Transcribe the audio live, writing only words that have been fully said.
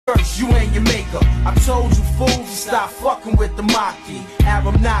nigga. I told you fools to stop fucking with the Maki.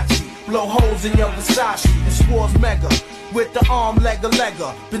 Arab Nazi, blow holes in your Versace. And Swar's mega, with the arm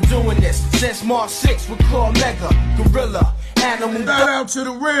legger. Been doing this since March 6th with Claw Mega. Gorilla, animal. Shout out to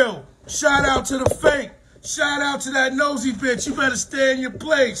the real. Shout out to the fake. Shout out to that nosy bitch. You better stay in your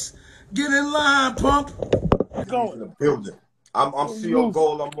place. Get in line, pump. Go in the building. I'm CO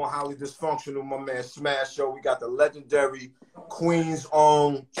Gold. I'm on Highly Dysfunctional. My man Smash Show. We got the legendary Queen's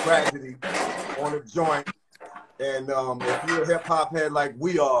Own Tragedy on the joint. And if you're a hip hop head like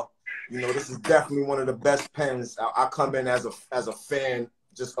we are, you know, this is definitely one of the best pens. I come in as a fan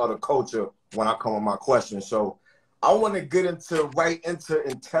just of the culture when I come with my questions. So I want to get right into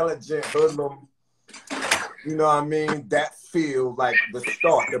Intelligent Hoodlum. You know what I mean? That feel like the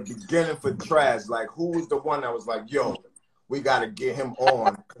start, the beginning for Trash. Like, who was the one that was like, yo, we got to get him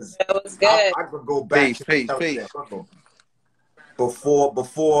on? That was good. I could go back to before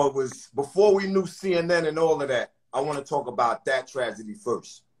we knew CNN and all of that. I want to talk about that tragedy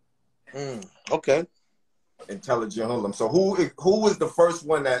first. Okay. Intelligent Hoodlum. So who was the first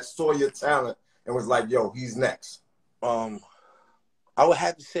one that saw your talent and was like, yo, he's next? I would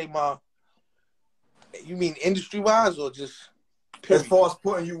have to say you mean industry-wise or just period? As far as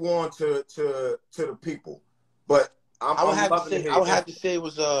putting you on to the people. But I would have to say it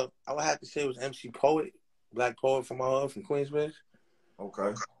was MC Poet, Black Poet from Queensbridge.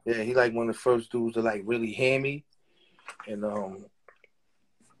 Okay. Yeah, he like one of the first dudes to like really hear me. And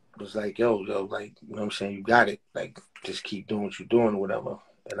was like, yo, like, you know what I'm saying, you got it. Like, just keep doing what you're doing or whatever.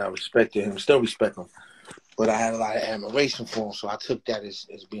 And I respected him, still respect him. But I had a lot of admiration for him, so I took that as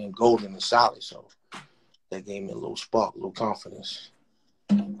being golden and solid. So that gave me a little spark, a little confidence.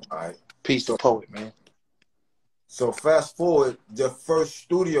 All right. Peace to Poet, man. So fast forward, the first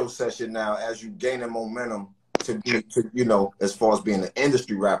studio session now, as you gaining momentum to you know, as far as being an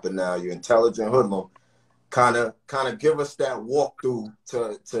industry rapper now, you're Intelligent Hoodlum. Kind of give us that walkthrough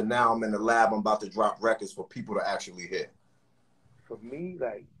to now I'm in the lab, I'm about to drop records for people to actually hear. For me,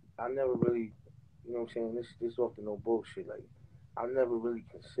 like, I never really, you know what I'm saying, this off the no bullshit. Like, I never really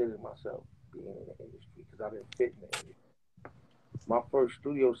considered myself being in the industry because I didn't fit in the industry. My first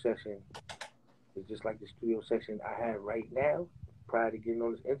studio session is just like the studio session I had right now prior to getting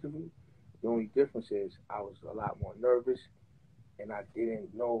on this interview. The only difference is I was a lot more nervous and I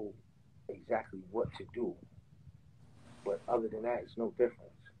didn't know exactly what to do. But other than that, it's no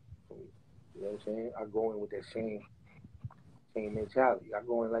difference for me. You know what I'm saying? I go in with that same mentality. I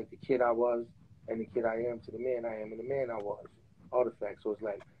go in like the kid I was and the kid I am to the man I am and the man I was. Artifact. So it's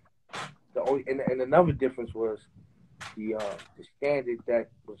like and another difference was the standard that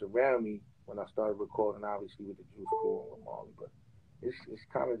was around me when I started recording, obviously with the Juice Crew and with Marley, but it's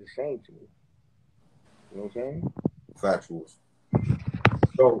kind of the same to me. You know what I'm saying? Factuals.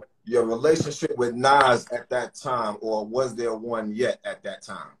 So your relationship with Nas at that time, or was there one yet at that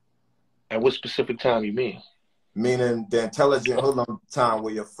time? At what specific time you mean? Meaning the Intelligent Hoodlum time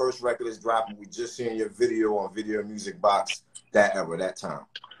where your first record is dropping, we just seen your video on Video Music Box, that time.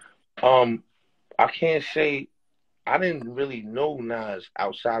 I can't say, I didn't really know Nas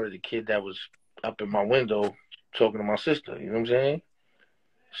outside of the kid that was up in my window talking to my sister, you know what I'm saying?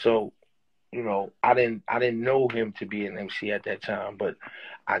 So, you know, I didn't know him to be an MC at that time, but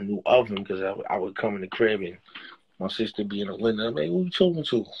I knew of him because I would come in the crib and my sister be in the window. I'm like, who you talking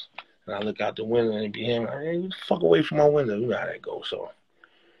to? And I look out the window and it'd be him. I'm like, hey, get the fuck away from my window. You know how that goes. So,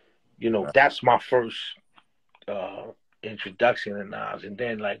 you know, that's my first introduction to Nas. And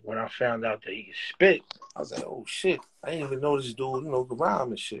then, like, when I found out that he could spit, I was like, oh, shit. I didn't even know this dude, you know, could rhyme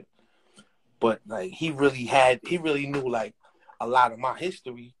and shit. But, like, he really knew, like, a lot of my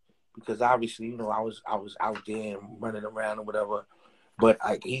history because obviously, you know, I was out there and running around or whatever. But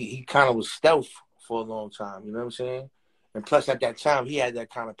like he kind of was stealth for a long time, you know what I'm saying? And plus at that time he had that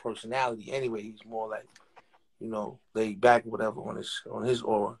kind of personality anyway. He's more like, you know, laid back or whatever on his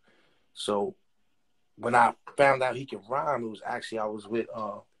aura. So when I found out he could rhyme, it was actually I was with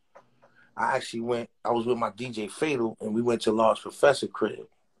my DJ Fatal and we went to Large Professor crib.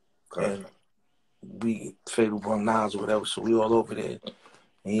 Okay. And we Fatal brought Nas or whatever, so we all over there.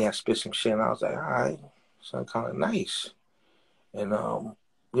 And he had spit some shit, and I was like, all right, sound kind of nice. And,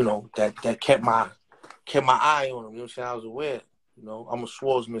 you know, that kept my eye on him. You know what I'm saying? I was aware. You know, I'm a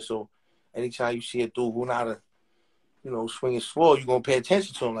swordsman, so anytime you see a dude who know how to, you know, swing his sword, you're going to pay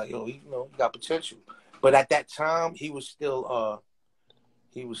attention to him. Like, yo, he got potential. But at that time, he was still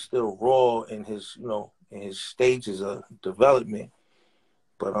raw in his, you know, in his stages of development.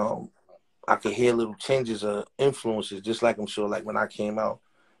 But I could hear little tinges of influences, just like I'm sure, like when I came out,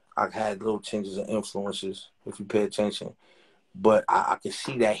 I had little tinges of influences, if you pay attention. but I could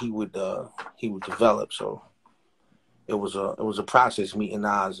see that he would develop. So it was a process meeting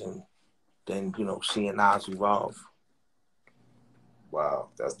Nas and then seeing Nas evolve. Wow,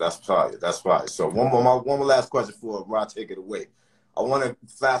 that's fire. That's fire. So one more last question for Rod. Take it away. I want to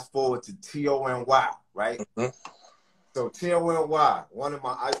fast forward to TONY, right? Mm-hmm. So TONY, when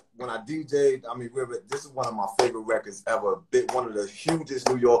I DJ'd, I mean, this is one of my favorite records ever. One of the hugest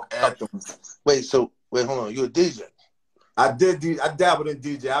New York anthems. Wait, hold on. You a DJ? I dabbled in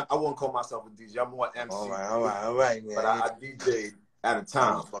DJ. I wouldn't call myself a DJ. I'm more MC. All right, man. But I DJ'd at a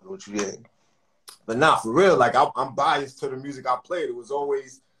time. Fuck what you did. But not for real. Like I'm biased to the music I played. It was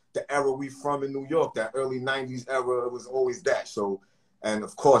always the era we from in New York, that early '90s era. It was always that. So, and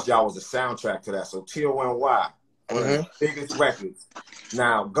of course, y'all was a soundtrack to that. So TONY, one of the biggest records.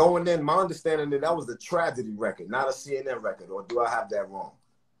 Now, going in, my understanding that was the Tragedy record, not a CNN record. Or do I have that wrong?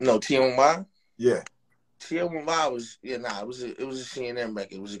 No, TONY. Yeah. TONY was it was a CNN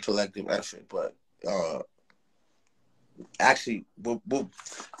record. It was a collective effort, but actually,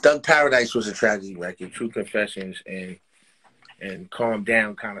 Doug Paradise was a Tragedy record. True Confessions and Calm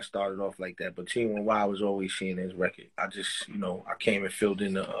Down kind of started off like that, but TONY was always CNN's record. I just I came and filled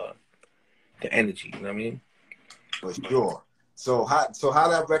in the energy. You know what I mean? For sure. So how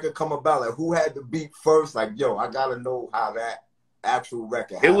that record come about? Like who had the beat first? Like yo, I gotta know how that actual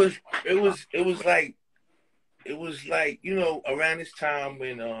record happened. It was like around this time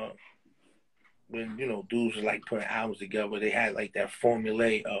when dudes were like putting albums together, they had like that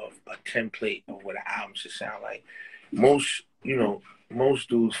formula of a template of what an album should sound like. Most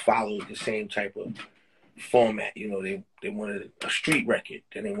dudes followed the same type of format. They wanted a street record,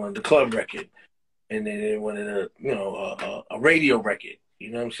 then they wanted a club record, and then they wanted a radio record.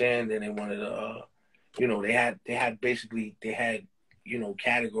 You know what I'm saying? Then they wanted they had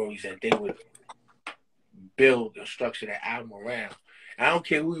categories that they would build and structure that album around. I don't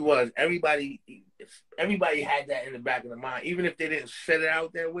care who he was. Everybody had that in the back of their mind. Even if they didn't set it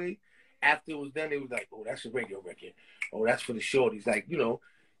out that way, after it was done, they was like, oh, that's a radio record. Oh, that's for the shorties. Like,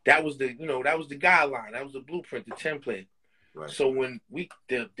 that was the guideline. That was the blueprint, the template. Right. So when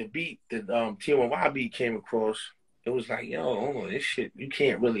the beat, the TONY beat came across, it was like, yo, hold on, this shit,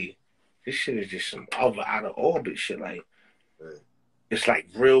 this shit is just some other out of orbit shit. Like, it's like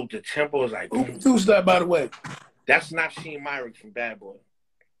real, the tempo is like, who produced that, by the way? That's Nasheem Myrick from Bad Boy.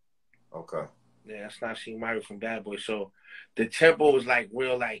 Okay. Yeah, that's Nasheem Myrick from Bad Boy. So the tempo was like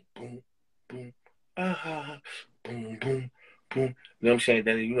real, like boom, boom, boom, boom, boom. You know what I'm saying?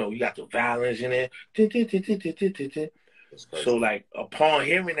 Then you got the violins in there. So like upon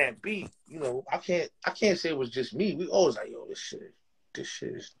hearing that beat, I can't say it was just me. We always like, yo, this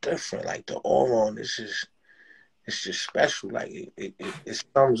shit is different. Like the aura on this it's just special. Like it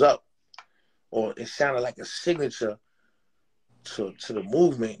sums up, or it sounded like a signature to the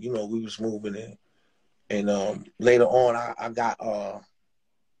movement. We was moving in, and later on, I got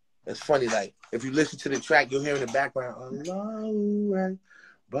It's funny, like if you listen to the track, you'll hear in the background, Allah,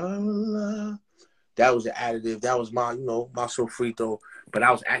 Allah. That was the additive. That was my, my sofrito. But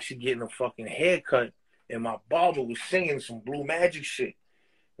I was actually getting a fucking haircut, and my barber was singing some Blue Magic shit.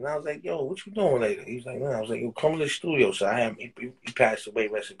 And I was like, yo, what you doing later? He was like, man. I was like, yo, come to the studio. So I had he passed away,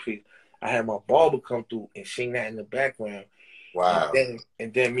 rest in peace. I had my barber come through and sing that in the background. Wow.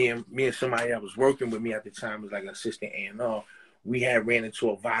 And then me and somebody that was working with me at the time was like an assistant A&R. We had ran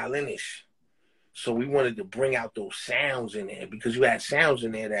into a violinist. So we wanted to bring out those sounds in there, because you had sounds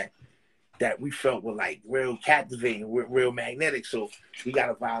in there that we felt were like real captivating, real magnetic. So we got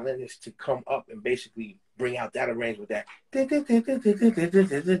a violinist to come up and basically bring out that arrangement, that.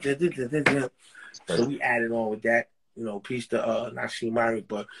 So we added on with that, piece to Nasheem Myrick,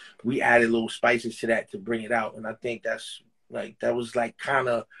 but we added little spices to that to bring it out. And I think that was like kind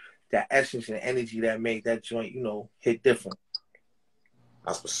of that essence and energy that made that joint, hit different.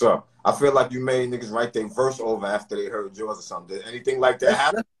 That's what's up. I feel like you made niggas write their verse over after they heard yours or something. Did anything like that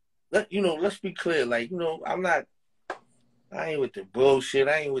happen? Let's be clear. Like, I ain't with the bullshit.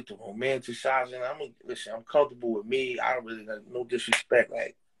 I ain't with the romanticizing. I'm comfortable with me. I don't really got no disrespect.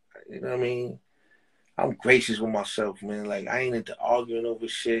 Like, you know what I mean? I'm gracious with myself, man. Like, I ain't into arguing over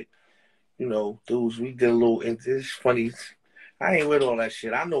shit. Dudes, we did a little, it's funny. I ain't with all that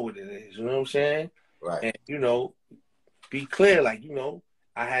shit. I know what it is. You know what I'm saying? Right. And, be clear. Like,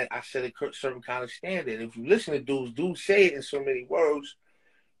 I set a certain kind of standard. If you listen to dudes say it in so many words,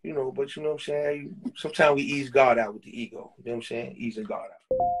 but you know what I'm saying? Sometimes we ease God out with the ego. You know what I'm saying? Easing God out.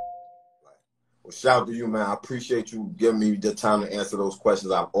 Right. Well, shout out to you, man. I appreciate you giving me the time to answer those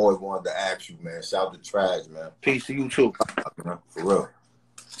questions I've always wanted to ask you, man. Shout out to Trash, man. Peace to you, too. For real.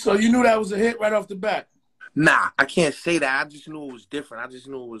 So you knew that was a hit right off the bat? Nah, I can't say that. I just knew it was different. I just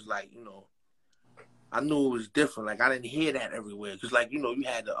knew it was like, you know, I knew it was different. Like, I didn't hear that everywhere. Because, like, you know, you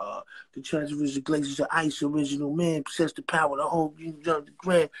had the treasures, the glaciers of ice, original man, possess the power, the whole, you jump the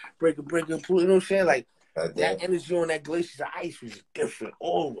grand, breaker, you know what I'm saying? Like, that energy on that glaciers of ice was different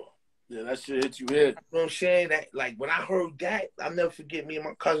over. Yeah, that shit hit you here. You know what I'm saying? That, like, when I heard that, I'll never forget me and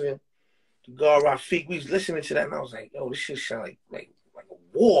my cousin, the guard Rafik, we was listening to that, and I was like, yo, this shit sound like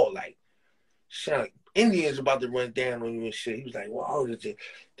a war. Like, sound like Indians about to run down on you and shit. He was like, wow,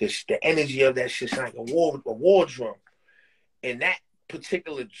 the energy of that shit sound like a war drum. And that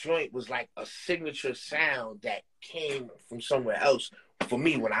particular joint was like a signature sound that came from somewhere else for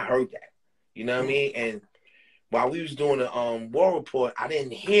me when I heard that. You know what I mean? And while we was doing the war report, I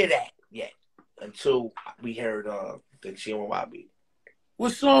didn't hear that yet until we heard the Chihuahua beat.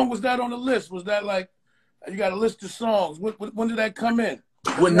 What song was that on the list? Was that like, you got a list of songs? When did that come in?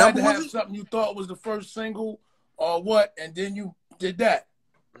 What you number had to have was it? something you thought was the first single or what, and then you did that?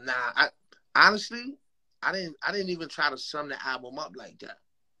 Nah, honestly, I didn't even try to sum the album up like that.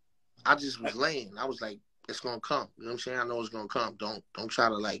 I just was laying. I was like, it's gonna come. You know what I'm saying? I know it's gonna come. Don't try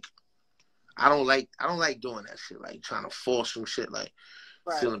to like. I don't like doing that shit. Like trying to force some shit. Like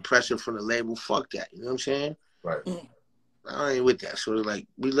feeling pressure from the label. Fuck that. You know what I'm saying? Right. I ain't with that. So like,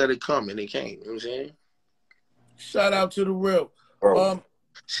 we let it come and it came. You know what I'm saying? Shout out to the real.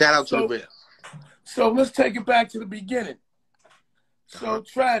 Shout out to the real. So let's take it back to the beginning. So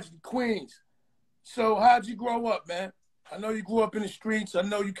Tragedy, Queens. So how'd you grow up, man? I know you grew up in the streets. I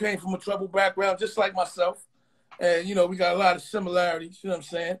know you came from a troubled background, just like myself. And, you know, we got a lot of similarities, you know what I'm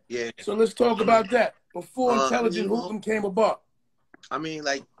saying? Yeah. So let's talk about that. Before Intelligent Hoodlum came about. I mean,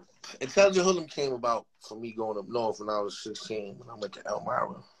 like, Intelligent Hoodlum came about for me going up north when I was 16, when I went to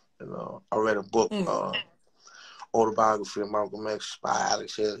Elmira. And I read a book, Autobiography of Malcolm X by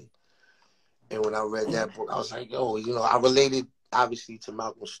Alex Haley. And when I read that book, I was like, yo, you know, I related, obviously, to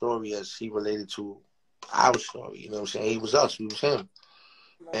Malcolm's story as he related to our story. You know what I'm saying? He was us, we was him.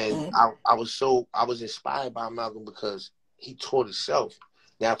 And I was inspired by Malcolm because he taught himself.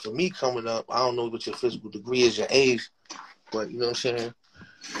 Now, for me coming up, I don't know what your physical degree is, your age, but you know what I'm saying?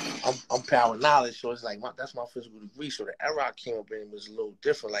 I'm power knowledge, so it's like that's my physical degree. So the era I came up in was a little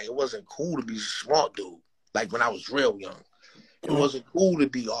different. Like, it wasn't cool to be a smart dude. Like when I was real young, it wasn't cool to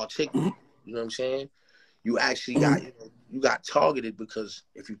be articulate. You know what I'm saying? You actually got you got targeted because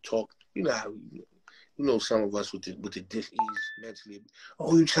if you talk, you know how you know some of us with the dis-ease mentally.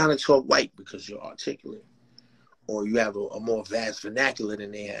 Oh, you're trying to talk white because you're articulate, or you have a more vast vernacular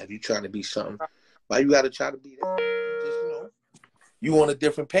than they have. You trying to be something. Why you got to try to be that? You just, you know, you on a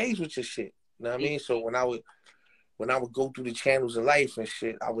different page with your shit. You know what I mean? So when I would go through the channels of life and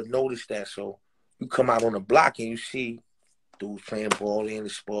shit, I would notice that. So you come out on the block and you see dudes playing ball in the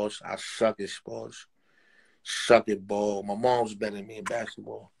sports. I suck at sports. Suck at ball. My mom's better than me in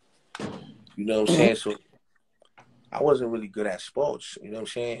basketball. You know what I'm saying? So I wasn't really good at sports. You know what I'm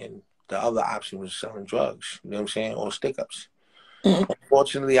saying? And the other option was selling drugs. You know what I'm saying? Or stick-ups.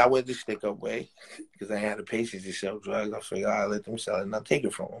 Unfortunately, I went the stick-up way because I had the patience to sell drugs. I figured I'd let them sell it and I'll take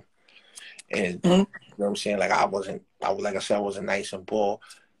it from them. And you know what I'm saying? Like I wasn't nice and ball.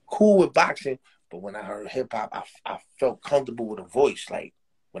 Cool with boxing, but when I heard hip-hop, I felt comfortable with a voice. Like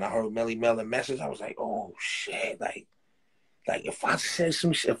when I heard Melly Mel and Message, I was like, oh, shit. Like if I said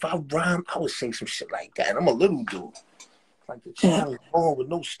some shit, if I rhymed, I would say some shit like that. And I'm a little dude. Like the child is born with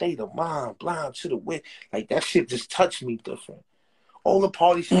no state of mind, blind to the wit. Like that shit just touched me different. All the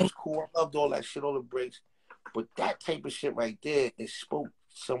party shit was cool. I loved all that shit, all the breaks. But that type of shit right there, it spoke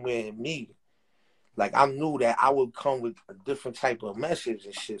somewhere in me. Like I knew that I would come with a different type of message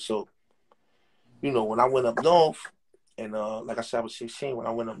and shit. So, you know, when I went up north, and like I said, I was 16 when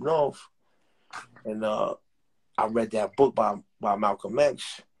I went up north, and I read that book by Malcolm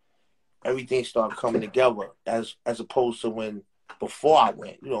X, everything started coming together as opposed to when before I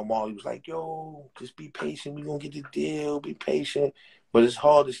went. You know, Marley was like, yo, just be patient. We're going to get the deal. Be patient. But it's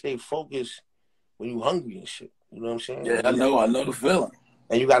hard to stay focused when you're hungry and shit. You know what I'm saying? Yeah, I know the feeling.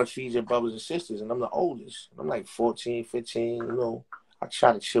 And you got to feed your brothers and sisters. And I'm the oldest. I'm like 14, 15. You know, I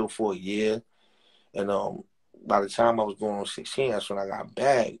tried to chill for a year. And by the time I was going on 16, that's when I got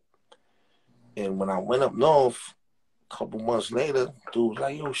bagged. And when I went up north, a couple months later, dude was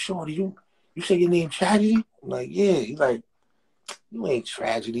like, yo, shorty, you say your name Tragedy? I'm like, yeah. He's like, you ain't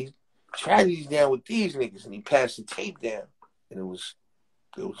Tragedy. Tragedy's down with these niggas. And he passed the tape down. And it was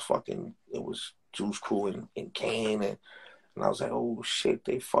Juice Crew and Kane. And I was like, oh, shit,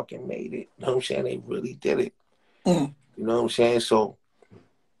 they fucking made it. You know what I'm saying? They really did it. You know what I'm saying? So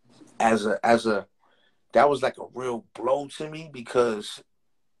as a that was like a real blow to me because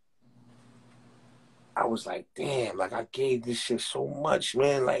I was like, damn, like I gave this shit so much,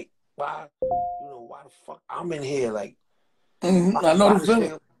 man. Like, why, why the fuck I'm in here? Like, I know the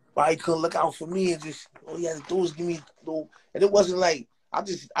feeling. Why he couldn't look out for me and just all he had to do was give me and it wasn't like I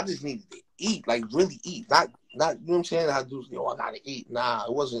just needed to eat, like really eat. Not you know what I'm saying? I do I gotta eat. Nah,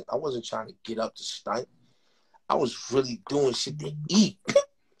 I wasn't trying to get up to stunt. I was really doing shit to eat.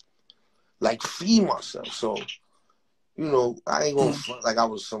 Like feed myself. So, I ain't gonna front like I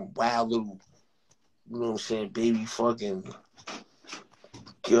was some wild little, you know what I'm saying, baby fucking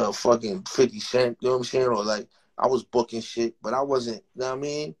 50 Cent, you know what I'm saying? Or like I was booking shit, but I wasn't, you know what I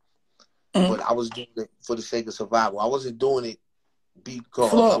mean? But I was doing it for the sake of survival. I wasn't doing it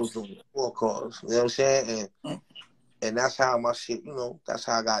because I was doing it for cause. You know what I'm saying? And that's how my shit, that's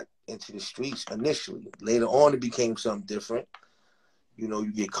how I got into the streets initially. Later on, it became something different.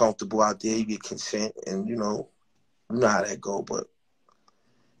 You get comfortable out there, you get consent, and you know how that go. But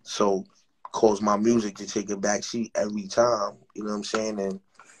so cause my music to take a back seat every time. You know what I'm saying? And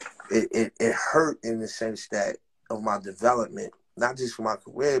it hurt in the sense that of my development. Not just for my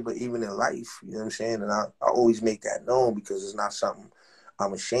career, but even in life, you know what I'm saying? And I always make that known because it's not something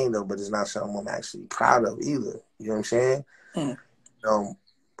I'm ashamed of, but it's not something I'm actually proud of either. You know what I'm saying? And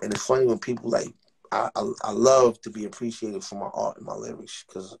it's funny when people like, I love to be appreciated for my art and my lyrics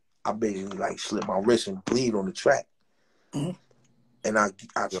because I basically like slit my wrist and bleed on the track. And I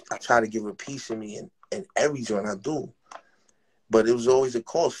try to give a piece of me in every joint I do. But it was always a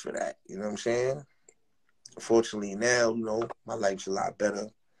cost for that, you know what I'm saying? Fortunately now, my life's a lot better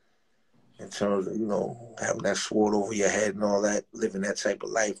in terms of, having that sword over your head and all that, living that type of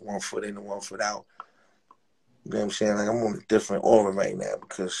life, 1 foot in and 1 foot out. You know what I'm saying? Like I'm on a different aura right now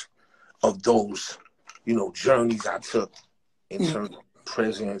because of those, journeys I took in terms of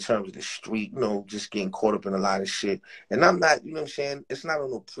prison, in terms of the street, just getting caught up in a lot of shit. And I'm not, you know what I'm saying? It's not on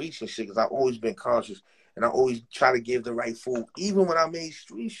no preaching shit because I've always been conscious and I always try to give the right food, even when I made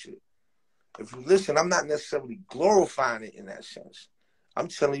street shit. If you listen, I'm not necessarily glorifying it in that sense. I'm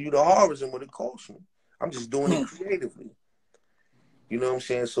telling you the horrors and what it cost me. I'm just doing it creatively. You know what I'm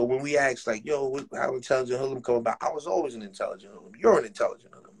saying? So when we ask, like, yo, how intelligent Hoodlum come about? I was always an intelligent Hoodlum. You're an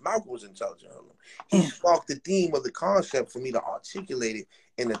intelligent Hoodlum. Malcolm was an intelligent Hoodlum. He sparked the theme of the concept for me to articulate it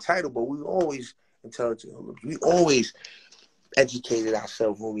in the title, but we were always intelligent Hoodlums. We always educated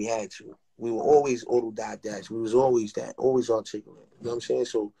ourselves when we had to. We were always autodidacts. We was always that, always articulate. You know what I'm saying?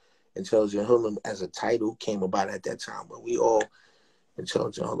 So Intelligent Hoodlum as a title came about at that time, but we all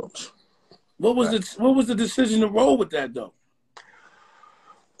intelligent Hoodlums. What was the decision to roll with that though?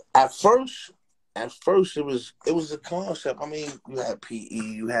 At first it was a concept. I mean, you had PE,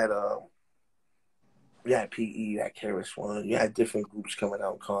 you had PE, you had Keras One, you had different groups coming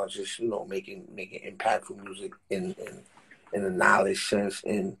out conscious, making impactful music in the knowledge sense.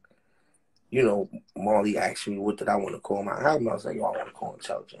 And Marley asked me what did I want to call my album. I was like, yo, I want to call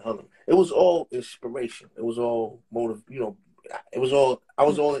Intelligent Hoodlum. It was all inspiration. It was all motive.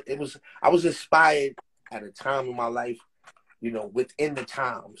 I was inspired at a time in my life, within the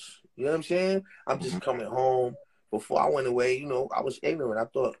times. You know what I'm saying? I'm just coming home. Before I went away, I was ignorant. I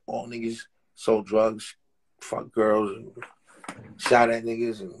thought all niggas sold drugs, fuck girls, and shot at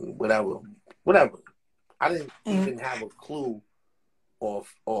niggas and whatever. I didn't even have a clue or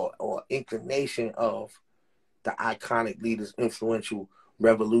inclination of the iconic leaders, influential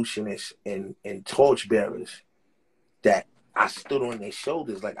revolutionists and torchbearers that I stood on their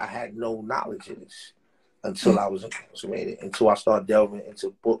shoulders. Like I had no knowledge of this until I was incarcerated, until I started delving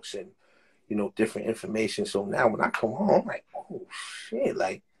into books and, different information. So now when I come home, I'm like, oh shit,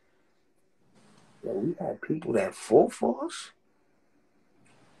 like, we had people that fought for us.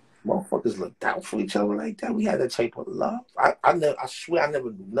 Motherfuckers looked out for each other like that. We had that type of love. I swear I never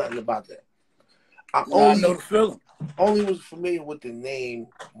knew nothing about that. I know the feeling. Only was familiar with the name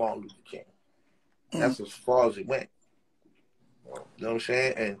Martin Luther King. That's as far as it went. You know what I'm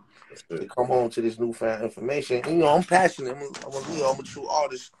saying? And to come home to this newfound information, and, I'm passionate. I'm a true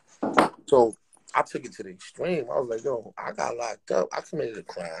artist. So I took it to the extreme. I was like, yo, I got locked up. I committed a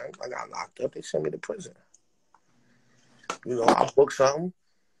crime. I got locked up. They sent me to prison. I booked something.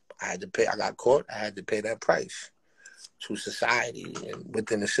 I had to pay. I got caught. I had to pay that price to society and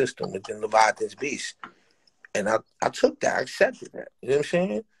within the system, within Leviathan's beast. And I took that. I accepted that. You know what I'm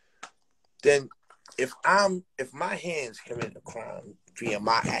saying? Then if my hands commit a crime via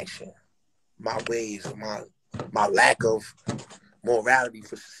my action, my ways, or my lack of morality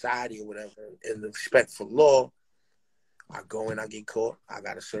for society or whatever, and the respect for law, I go in, I get caught, I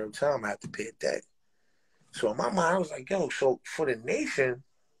gotta serve time, I have to pay a debt. So in my mind, I was like, yo, so for the nation,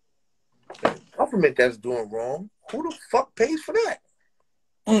 the government that's doing wrong, who the fuck pays for that?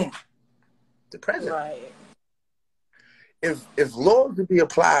 the president. Right. If laws to be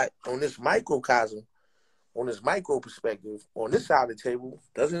applied on this microcosm, on this micro perspective, on this side of the table,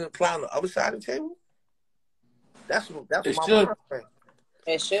 doesn't it apply on the other side of the table? That's It my should. mind frame.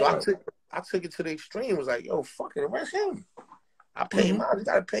 It should. So I took it to the extreme. It was like, yo, fuck it, arrest him. I pay mine, you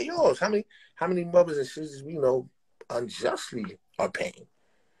gotta pay yours. How many mothers and sisters we know unjustly are paying?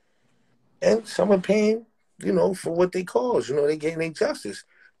 And some are paying, for what they cause. They getting their justice.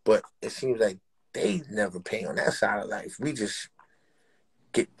 But it seems like they never pay on that side of life. We just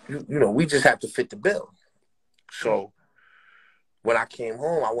get, we just have to fit the bill. So when I came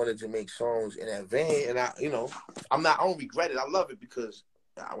home, I wanted to make songs in that vein. And I don't regret it. I love it because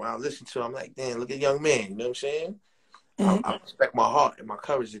when I listen to it, I'm like, damn, look at young man. You know what I'm saying? I respect my heart and my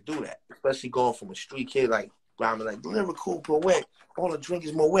courage to do that. Especially going from a street kid, like, rhyming like lyrical, poet, all the drink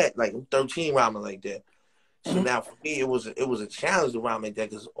is more wet. Like, I'm 13 rhyming like that. So now for me, it was a challenge to rhyme like that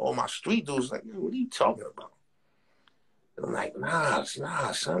because all my street dudes like, what are you talking about? And I'm like, nah,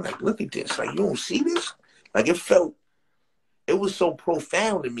 son. Like, look at this. Like, you don't see this? Like, it was so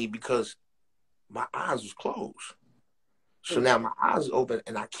profound to me because my eyes was closed. So now my eyes are open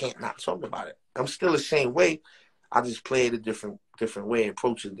and I can't not talk about it. I'm still the same way. I just play it a different way,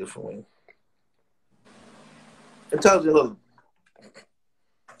 approach it a different way. It tells you, look.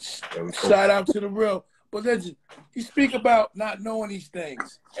 Shout out to the real. But listen, you speak about not knowing these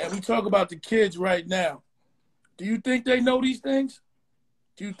things, and we talk about the kids right now. Do you think they know these things?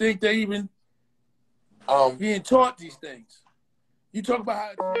 Do you think they even being taught these things? You talk about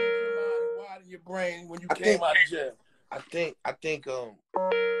how it changed your mind and widened your brain when you came out of jail. I think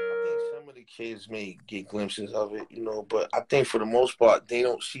some of the kids may get glimpses of it, but I think for the most part they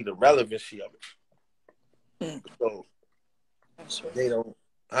don't see the relevancy of it. So they don't,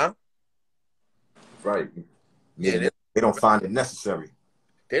 huh? Right. Yeah, they don't find it necessary.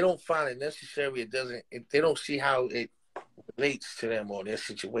 They don't find it necessary. They don't see how it relates to them or their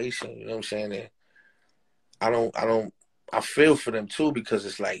situation. You know what I'm saying? I feel for them too because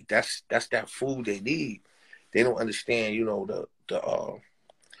it's like that's that food they need. They don't understand,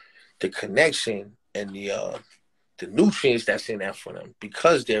 the connection and the nutrients that's in that for them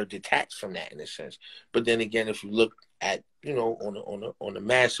because they're detached from that in a sense. But then again, if you look at on the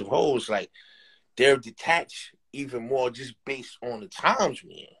massive whole, it's like they're detached even more just based on the times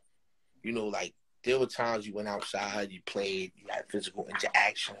we're in. Like there were times you went outside, you played, you had physical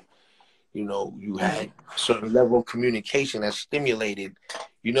interaction. You had a certain level of communication that stimulated,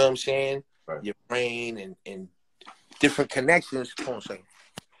 you know what I'm saying? Right. Your brain and different connections. Hold on a second.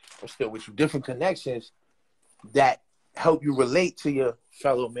 I'm still with you. Different connections that help you relate to your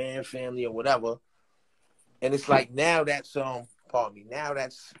fellow man, family, or whatever. And it's like now that's now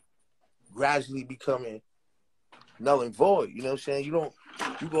that's gradually becoming null and void. You know what I'm saying? You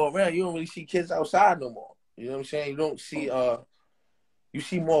go around, you don't really see kids outside no more. You know what I'm saying? You don't see you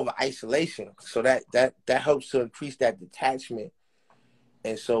see more of an isolation. So that helps to increase that detachment.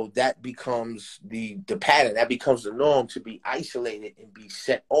 And so that becomes the pattern. That becomes the norm to be isolated and be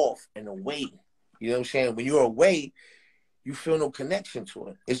set off and away. You know what I'm saying? When you're away, you feel no connection to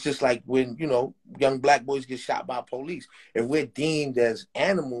it. It's just like when, young black boys get shot by police. If we're deemed as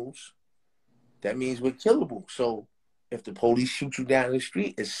animals, that means we're killable. So if the police shoot you down the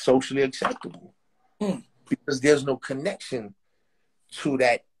street, it's socially acceptable. Because there's no connection to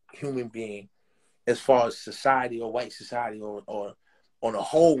that human being as far as society or white society or on a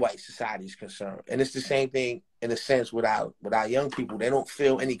whole white society is concerned. And it's the same thing in a sense with our young people. They don't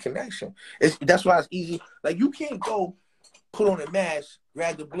feel any connection. That's why it's easy. Like you can't go put on a mask,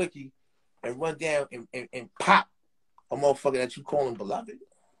 grab the blicky, and run down and pop a motherfucker that you calling beloved.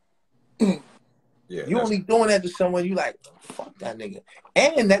 Yeah, you only doing that to someone you like, fuck that nigga.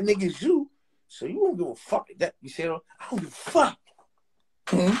 And that nigga is you, so you don't give a fuck. That you say, I don't give a fuck.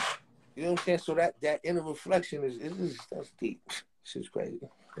 You know what I'm saying? So that inner reflection is that's deep. Shit's crazy.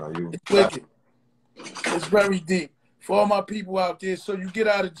 It's wicked. It's very deep. For all my people out there, so you get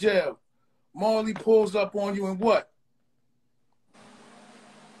out of jail. Marley pulls up on you and what?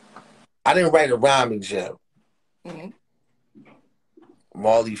 I didn't write a rhyme in jail.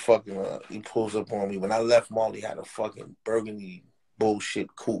 Marley fucking, he pulls up on me. When I left, Marley had a fucking burgundy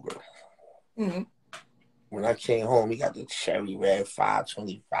bullshit Cougar. When I came home, he got the cherry red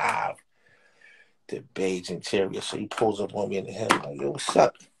 525, the beige interior. So he pulls up on me in the head, like, yo, what's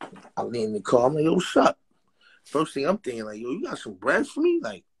up? I lean in the car, I'm like, yo, what's up? First thing I'm thinking, like, yo, you got some bread for me?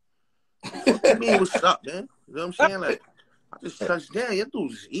 Like, what you mean, what's up, man? You know what I'm saying? Like, I just touched down. Your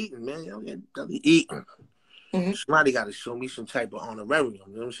dude's eating, man. Yo, eating. Somebody got to show me some type of honorarium.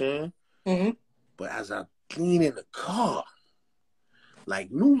 You know what I'm saying? But as I lean in the car,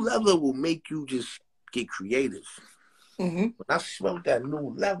 like new leather will make you just get creative. Mm-hmm. When I smelled that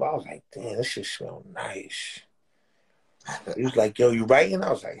new leather, I was like, damn, this shit smell nice. He was like, yo, you writing?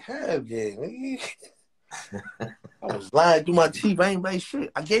 I was like, hell yeah, nigga. I was lying through my teeth. I ain't write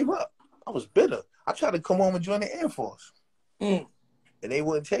shit. I gave up. I was bitter. I tried to come home and join the Air Force. Mm. And they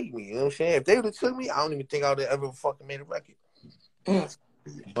wouldn't take me. You know what I'm saying? If they would have took me, I don't even think I would have ever fucking made a record. Mm.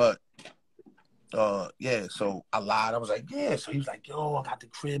 But yeah, so I lied. I was like, yeah. So he was like, yo, I got the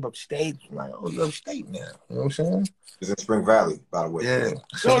crib upstate. I'm like, oh, you upstate now. You know what I'm saying? It's in Spring Valley, by the way. Yeah.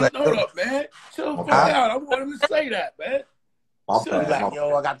 So Like, hold up, man. Chill the fuck out. I want him to say that, man. So he's like,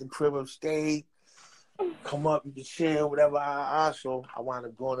 yo, I got the crib upstate. Come up, you can chill, whatever. So I wound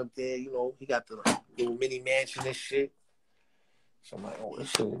up going up there. You know, he got the little mini mansion and shit. So I'm like, oh,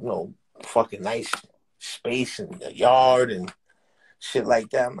 this shit, you know, fucking nice space and a yard and shit like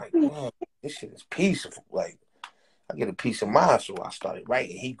that. I'm like, man, this shit is peaceful. Like, I get a peace of mind. So I started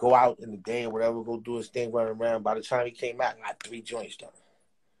writing. He'd go out in the day or whatever, go do his thing, running around. By the time he came out, I got 3 joints done.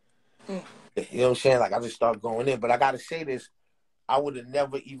 You know what I'm saying? Like, I just started going in. But I got to say this. I would have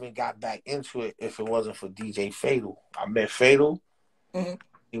never even got back into it if it wasn't for DJ Fatal. I met Fatal. Mm-hmm.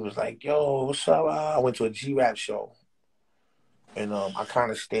 He was like, yo, what's up? I went to a G-Rap show. And I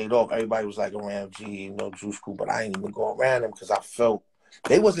kind of stayed off. Everybody was like around G, you know, Juice Crew, but I didn't even go around them because I felt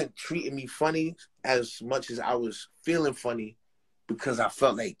they wasn't treating me funny as much as I was feeling funny because I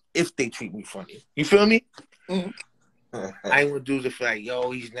felt like if they treat me funny. You feel me? Mm-hmm. I ain't want to do it for like,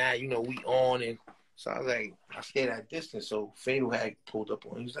 yo, he's not, you know, we on. And so I was like, I stayed at a distance. So Fatal had pulled up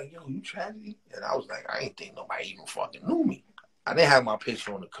on. He was like, yo, you Tragedy? And I was like, I ain't think nobody even fucking knew me. I didn't have my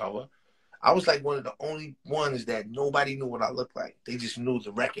picture on the cover. I was like one of the only ones that nobody knew what I looked like. They just knew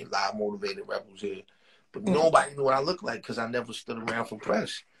the record, Live Motivated Rebels here. But nobody knew what I looked like because I never stood around for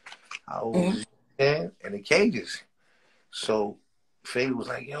press. I always in the cages. So Faye was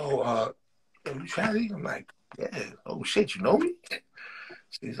like, yo, you Tragedy? I'm like, yeah. Oh, shit, you know me? So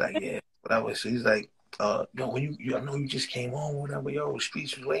he's like, yeah, whatever. So he's like, yo, when you I know you just came home, whatever. Yo, the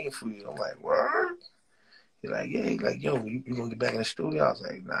streets was waiting for you. I'm like, what? He's like, yeah. He's like, yo, you gonna get back in the studio? I was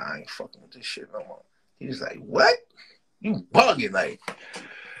like, nah, I ain't fucking with this shit no more. He was like, what? You bugging, like.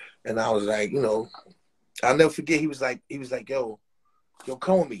 And I was like, you know, I'll never forget. He was like, yo,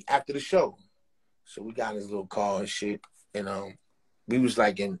 come with me after the show. So we got in his little car and shit, and we was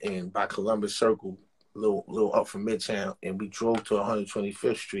like in by Columbus Circle, little up from Midtown, and we drove to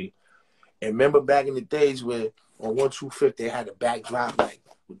 125th Street. And remember back in the days where on 125th they had a backdrop like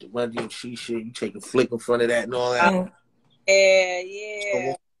with the Run DMC shit, you take a flick in front of that and all that. Yeah. So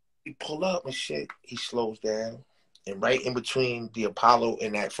when we pull up and shit, he slows down, and right in between the Apollo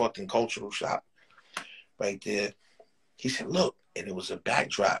and that fucking cultural shop, right there, he said, look, and it was a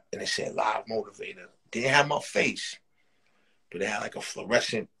backdrop, and it said Live Motivator. Didn't have my face, but it had like a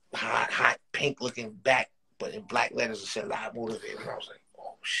fluorescent, hot pink-looking back, but in black letters it said Live Motivator. And I was like,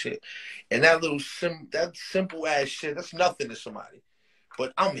 oh, shit. And that little that simple-ass shit, that's nothing to somebody.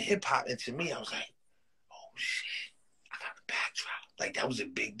 But I'm hip-hop, and to me, I was like, oh, shit, I got a backdrop. Like, that was a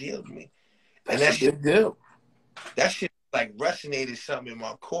big deal to me. And That's a big deal. That shit, like, resonated something in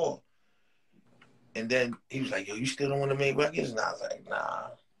my core. And then he was like, yo, you still don't want to make records? And I was like, nah.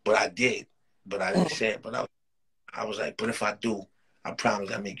 But I did. But I didn't say it. But I was like, but if I do, I promise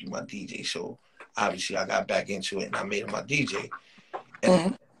I'll make you my DJ. So obviously I got back into it and I made him my DJ.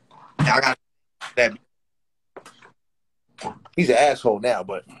 And I got that. He's an asshole now,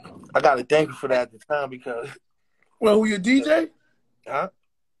 but I got to thank you for that at the time because. Well, who your DJ? Huh?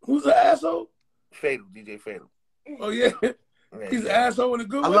 Who's the asshole? Fatal, DJ Fatal. Oh, yeah. He's an asshole in a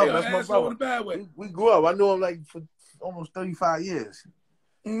good way or an asshole in a bad way? We grew up. I knew him like for almost 35 years.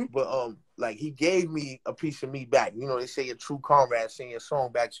 But like he gave me a piece of me back. You know, they say a true comrade sing your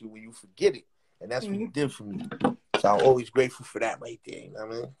song back to you when you forget it. And that's what he did for me. So I'm always grateful for that right there. You know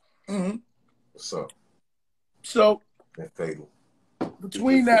what I mean? What's up? So That Fatal.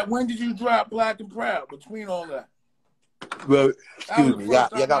 Between that, when did you drop Black and Proud? Between all that? Well, excuse me. Y'all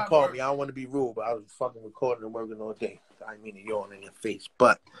got called me. I don't want to be rude, but I was fucking recording and working all day. I didn't mean to yawn in your face.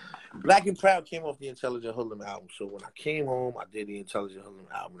 But Black and Proud came off the Intelligent Hoodlum album. So when I came home, I did the Intelligent Hoodlum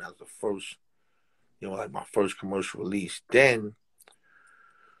album. That was the first, like my first commercial release. Then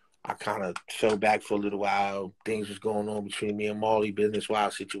I kind of fell back for a little while. Things was going on between me and Marley,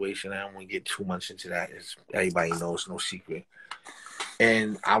 business-wise situation. I don't want to get too much into that. Everybody knows, no secret.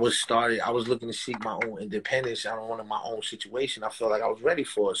 And I was looking to seek my own independence. I don't want my own situation. I felt like I was ready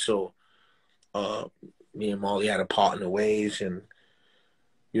for it. So me and Marley had a part in the ways, and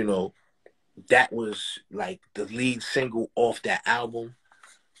that was like the lead single off that album,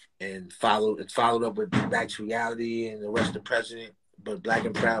 and followed up with Back to Reality and The Rest of the President. but Black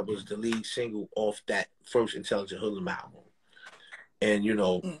and Proud was the lead single off that first Intelligent Hoodlum album. And, you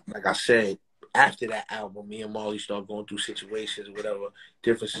know, like I said, after that album, me and Marley started going through situations, whatever,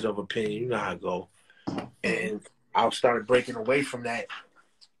 differences of opinion, you know how it go. And I started breaking away from that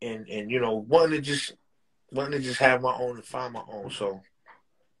and you know, wanting to just have my own and find my own. So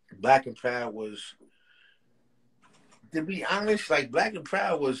Black and Proud was, to be honest, like Black and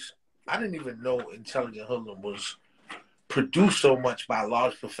Proud was, I didn't even know Intelligent Hoodlum was produced so much by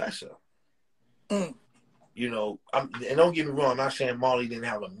Large Professor. You know, and don't get me wrong, I'm not saying Marley didn't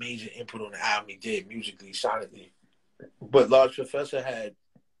have a major input on the album. He did musically, sonically, but Large Professor had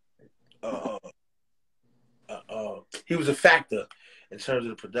he was a factor in terms of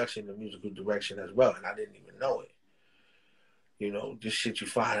the production and musical direction as well, and I didn't even know it. You know, this shit you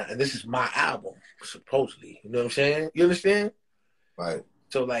find out, and this is my album, supposedly. You know what I'm saying? You understand? Right.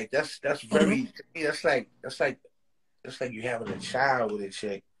 So like that's very that's like you having a child with a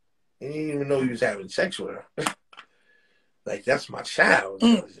chick. You didn't even know you was having sex with her. Like, that's my child.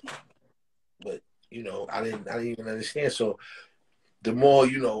 But, you know, I didn't even understand. So the more,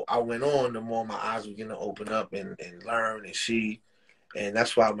 you know, I went on, the more my eyes were getting to open up and learn and see. And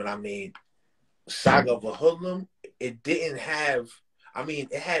that's why when I made Saga of a Hoodlum, it didn't have, I mean,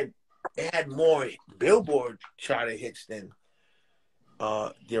 it had more Billboard charter hits than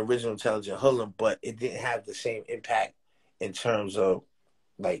the original Intelligent Hoodlum, but it didn't have the same impact in terms of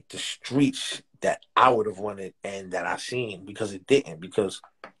like the streets that I would have wanted and that I seen, because it didn't. Because,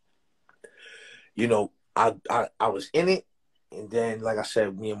 you know, I was in it, and then, like I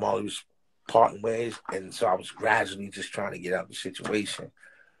said, me and Marley was parting ways, and so I was gradually just trying to get out of the situation.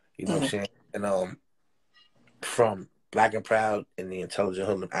 You know what I'm saying? And from Black and Proud and the Intelligent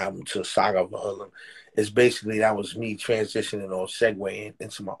Hoodlum album to Saga of a Hoodlum, it's basically, that was me transitioning or segueing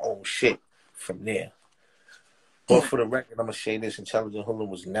into my own shit from there. But for the record, I'm gonna say this: Intelligent Hoodlum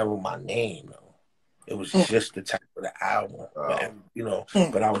was never my name, though. It was just the type of the album. But, you know,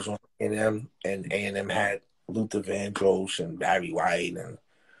 but I was on A&M, and A&M had Luther Vandross and Barry White and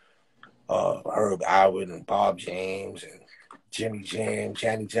Herb Alpert and Bob James and Jimmy Jam,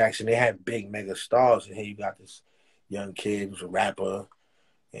 Janet Jackson. They had big mega stars, and here you got this young kid who's a rapper,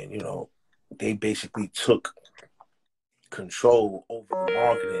 and, you know, they basically took control over the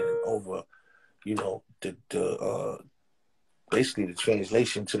marketing and over, you know, the basically the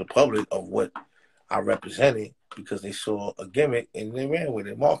translation to the public of what I represented, because they saw a gimmick and they ran with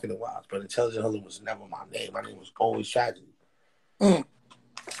it marketing wise. But Intelligent Hoodlum was never my name. My name was always Tragedy.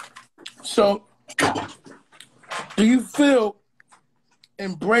 So, do you feel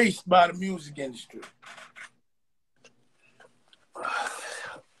embraced by the music industry?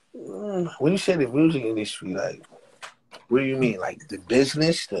 When you say the music industry, like, what do you mean? Like the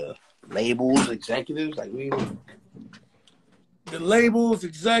business, the labels, executives? Like, what do you mean? The labels,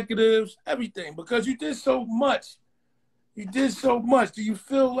 executives, everything, because you did so much. You did so much. Do you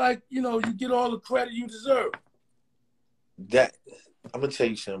feel like, you know, you get all the credit you deserve? That, I'm gonna tell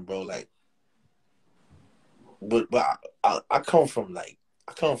you something, bro. Like, but I come from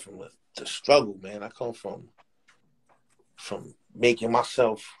the struggle, man. I come from making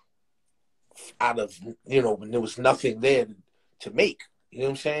myself out of, you know, when there was nothing there to make. You know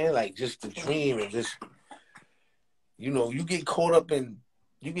what I'm saying? Like, just the dream, and just, you know, you get caught up in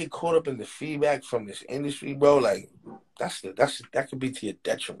the feedback from this industry, bro. Like, that could be to your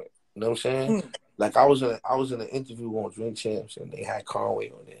detriment. You know what I'm saying? Like, I was in an interview on Dream Champs, and they had Conway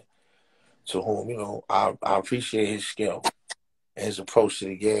on there, to whom, you know, I appreciate his skill and his approach to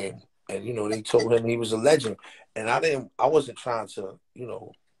the game. And, you know, they told him he was a legend, and I wasn't trying to, you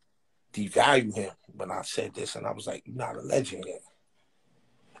know, devalue him when I said this, and I was like, "You're not a legend yet,"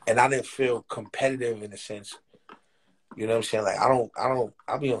 and I didn't feel competitive in a sense. You know what I'm saying? Like,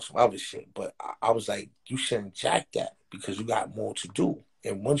 I'll be on some other shit, but I was like, you shouldn't jack that, because you got more to do.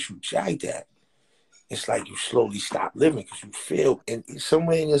 And once you jack that, it's like you slowly stop living, because you feel in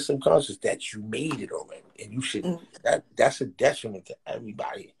somewhere in your subconscious that you made it already, and you should. That's a detriment to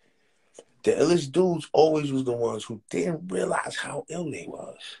everybody. The illest dudes always was the ones who didn't realize how ill they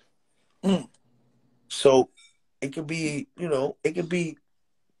was. So it could be, you know, it could be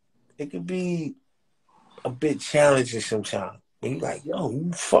a bit challenging sometimes. And you're like, yo,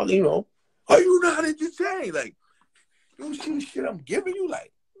 you fuck, you know, are you not entertained? Like, you see the shit I'm giving you?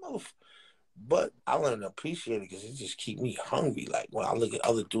 Like, but I learned to appreciate it, because it just keep me hungry. Like, when I look at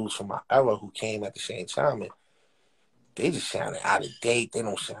other dudes from my era who came at the same time, and they just sounded out of date. They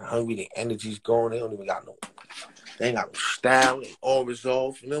don't sound hungry. Their energy's going. They don't even got they ain't got no style. They all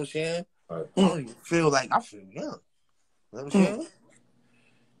resolved. You know what I'm saying? I don't even feel like, I feel young. You know what I'm saying?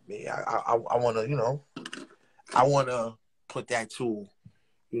 Yeah, I want to, you know, I want to put that to,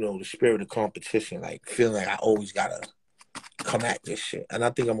 the spirit of competition, like feeling like I always gotta come at this shit. And I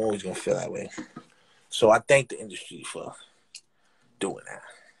think I'm always gonna feel that way. So I thank the industry for doing that.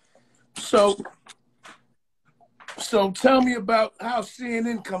 So tell me about how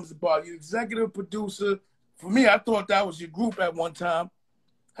CNN comes about. You executive producer. For me, I thought that was your group at one time.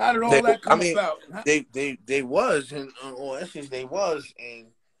 How did all that come about? They was, and on essence they was, and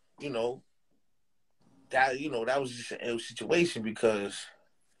that was just an ill situation because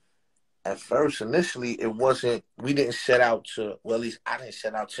at first, initially, it wasn't. We didn't set out to. Well, at least I didn't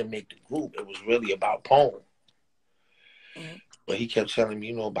set out to make the group. It was really about Poem. Mm-hmm. But he kept telling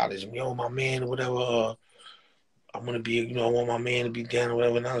me, about his, my man, or whatever. I'm gonna be, I want my man to be down or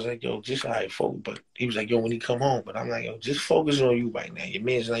whatever. And I was like, yo, just all right, focus. But he was like, yo, when he come home. But I'm like, yo, just focus on you right now. Your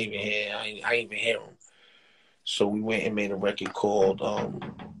man's not even here. I ain't even hear him. So we went and made a record called.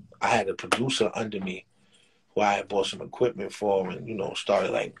 I had a producer under me who I had bought some equipment for, and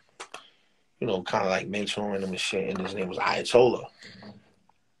started like, kind of like mentoring him and shit. And his name was Ayatollah.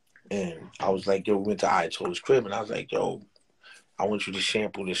 And I was like, yo, we went to Ayatollah's crib, and I was like, yo, I want you to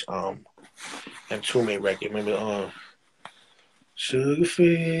sample this M2 record. Remember Sugar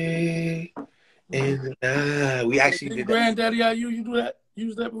Free in the night. We actually did that. Granddaddy, how you do that?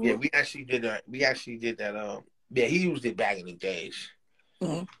 Use that before? Yeah, we actually did that. Yeah, he used it back in the days.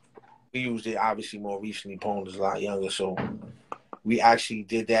 Mm-hmm. We used it obviously more recently. Poem is a lot younger, so we actually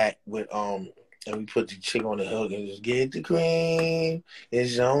did that with and we put the chick on the hook and just get the cream.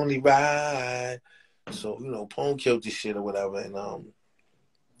 It's only right. So Poem killed this shit or whatever, and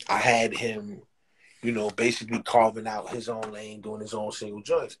I had him, basically carving out his own lane, doing his own single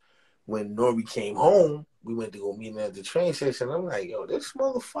joints. When Nori came home, we went to go meet him at the train station. I'm like, yo, this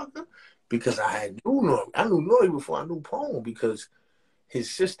motherfucker, because I knew Nori. I knew Nori before I knew Poem because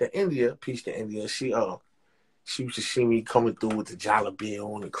his sister India, peace to India, she used to see me coming through with the Jolly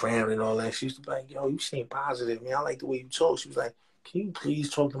Bill and the crown and all that. She used to be like, yo, you seem positive, man. I like the way you talk. She was like, can you please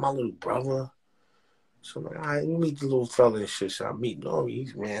talk to my little brother? So I'm like, all right, let me meet the little fella and shit. So I meet Nori.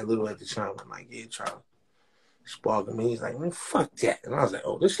 He's, man, little at the time. I'm like, yeah, try to spark him. He's like, man, fuck that. And I was like,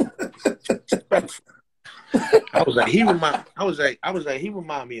 oh, this is disrespectful. I was like, he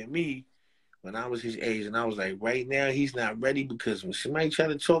remind me of me when I was his age. And I was like, right now, he's not ready because when somebody try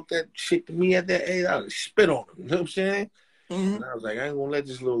to talk that shit to me at that age, I would spit on him. You know what I'm saying? Mm-hmm. And I was like, I ain't gonna let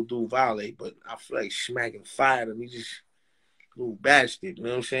this little dude violate, but I feel like smacking fire to me, just a little bastard. You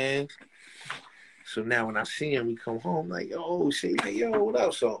know what I'm saying? So now when I see him, we come home like, yo, shit, like, yo, what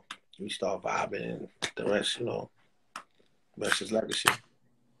up? So we start vibing, and the rest, the rest is legacy.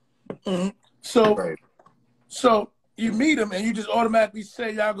 Mm-hmm. So you meet him, and you just automatically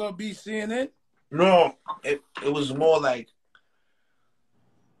say y'all gonna be CNN? No, it was more like,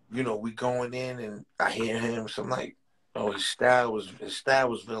 we going in, and I hear him, so I'm like, oh, his style was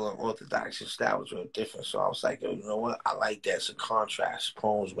real unorthodox. His style was real different. So I was like, yo, you know what? I like that. It's a contrast.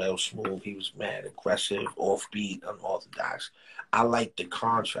 Poem's real smooth. He was mad aggressive, offbeat, unorthodox. I like the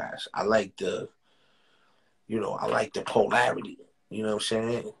contrast. I like the polarity. You know what I'm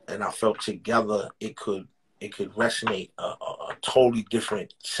saying? And I felt together it could resonate a totally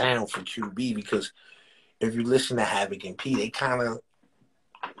different sound for QB, because if you listen to Havoc and P, they kind of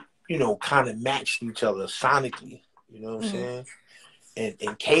matched each other sonically. You know what I'm saying?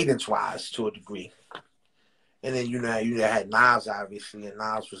 And cadence-wise to a degree. And then, you had Nas, obviously, and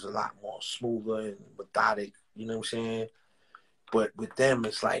Nas was a lot more smoother and methodic, you know what I'm saying? But with them,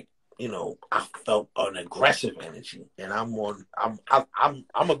 it's like, I felt an aggressive energy, and I'm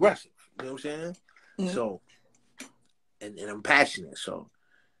aggressive, you know what I'm saying? Mm-hmm. So, and I'm passionate, so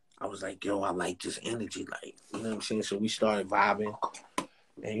I was like, yo, I like this energy, like, you know what I'm saying? So we started vibing,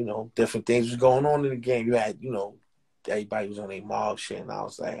 and, different things was going on in the game. You had, everybody was on their mob shit, and I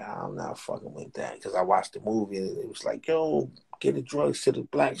was like, I'm not fucking with that, because I watched the movie, and it was like, yo, get the drugs to the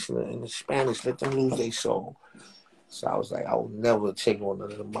blacks and the Spanish, let them lose their soul. So I was like, I will never take on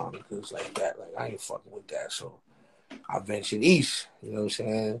none of the monikers like that. Like, I ain't fucking with that. So I ventured east, you know what I'm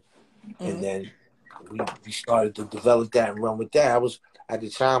saying? Mm-hmm. And then we started to develop that and run with that. At the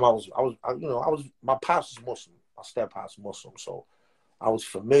time, my pops was Muslim. My step pops was Muslim, so I was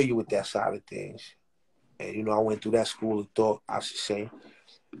familiar with that side of things. And, I went through that school of thought, I should say.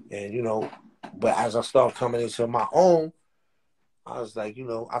 And, but as I started coming into my own, I was like,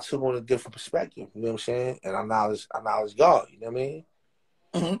 I took on a different perspective, you know what I'm saying? And I acknowledge God, you know what I mean?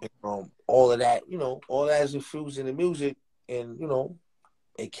 Mm-hmm. And, all of that, all that is infused in the music, and,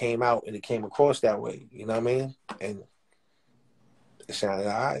 it came out and it came across that way, you know what I mean? And it sounded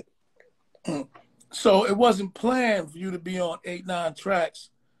all right. So it wasn't planned for you to be on 8, 9 tracks.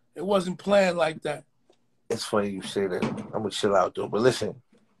 It wasn't planned like that. It's funny you say that. I'm gonna chill out though. But listen,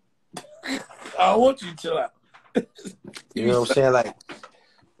 I want you to chill out. you know what I'm saying? Like,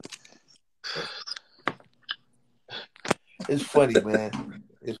 it's funny, man.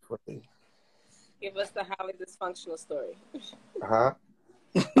 It's funny. Give us the highly dysfunctional story. Huh?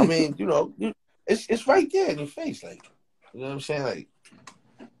 I mean, you know, it's right there in your face, like, you know what I'm saying? Like,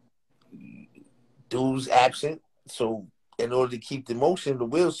 dude's absent, so in order to keep the motion, the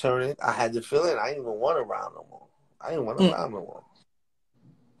wheels turning, I had to fill in. I didn't even want to rhyme no more. I didn't want to rhyme no more.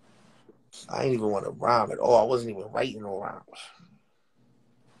 I didn't even want to rhyme at all. I wasn't even writing no rhymes.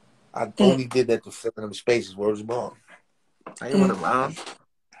 I only did that to fill in them spaces. Words wrong. I didn't want to rhyme.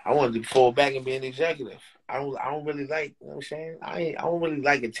 I wanted to fall back and be an executive. I don't really like, you know what I'm saying? I don't really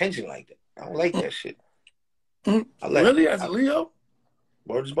like attention like that. I don't like that shit. I like, really, as a Leo?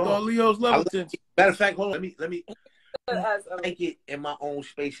 Words All bone. Leos love attention. Matter of fact, hold on. Let me like it in my own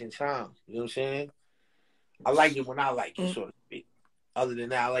space and time. You know what I'm saying? I like it when I like it, so to speak. Other than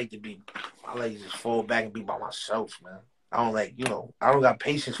that, I like to just fall back and be by myself, man. I don't like, you know, I don't got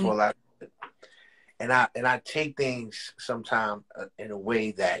patience for a lot of it. And I take things sometimes in a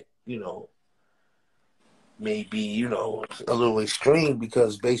way that, you know, may be, you know, a little extreme,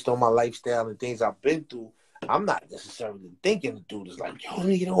 because based on my lifestyle and things I've been through, I'm not necessarily thinking the dude is like, yo, let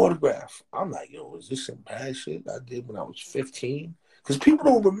me get an autograph. I'm like, yo, is this some bad shit I did when I was 15? Because people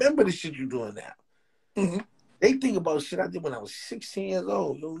don't remember the shit you're doing now. Mm-hmm. They think about shit I did when I was 16 years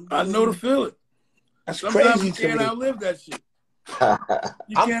old. Yo, I know the feeling. That's Sometimes crazy you to can't me. outlive that shit.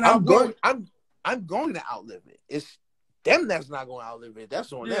 You can't I'm outgrow it. I'm going to outlive it. It's them that's not going to outlive it.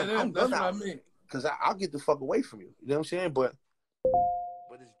 That's on them. I'm That's gonna what I mean. because I'll get the fuck away from you. You know what I'm saying? But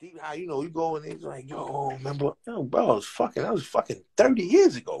it's deep how, you know, you go and it's like, yo, remember, yo, bro, that was fucking 30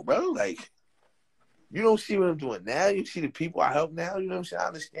 years ago, bro. Like, you don't see what I'm doing now. You see the people I help now. You know what I'm saying? I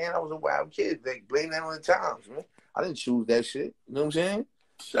understand I was a wild kid. Like, blame that on the times, man. I didn't choose that shit. You know what I'm saying?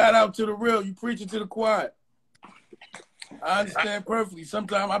 Shout out to the real. You preaching to the choir. I understand perfectly.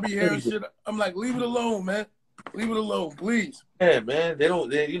 Sometimes I be hearing shit. I'm like, leave it alone, man. Leave it alone, please. Yeah, man.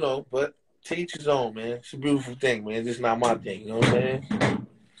 They you know, but to each his own, man. It's a beautiful thing, man. It's just not my thing. You know what I'm saying?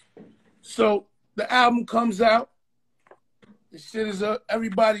 So the album comes out. The shit is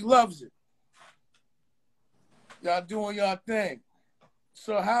everybody loves it. Y'all doing y'all thing.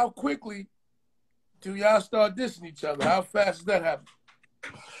 So how quickly do y'all start dissing each other? How fast does that happen?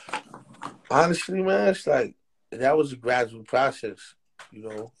 Honestly, man, it's like that was a gradual process, you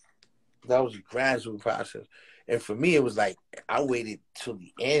know. That was a gradual process. And for me, it was like I waited till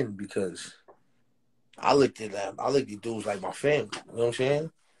the end because I looked at dudes like my family. You know what I'm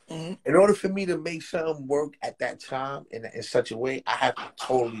saying? Mm-hmm. In order for me to make something work at that time in such a way, I have to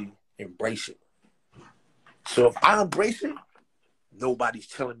totally embrace it. So if I embrace it, nobody's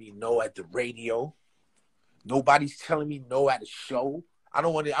telling me no at the radio. Nobody's telling me no at a show. I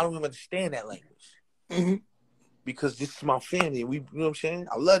don't even understand that language. Mm-hmm. Because this is my family. You know what I'm saying?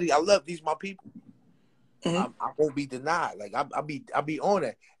 I love these my people. Mm-hmm. I won't be denied. Like I'll be on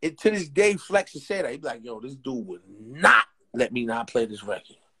that. To this day, Flex has said that. He'd be like, yo, this dude would not let me not play this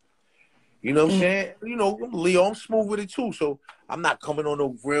record. You know what I'm saying? You know, I'm Leo, I'm smooth with it too. So I'm not coming on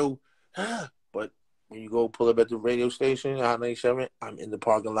no real but when you go pull up at the radio station, I-97, I'm in the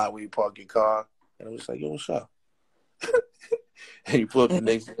parking lot where you park your car. And I'm just like, yo, what's up? And you pull up the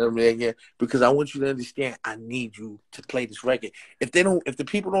next again, because I want you to understand I need you to play this record. If the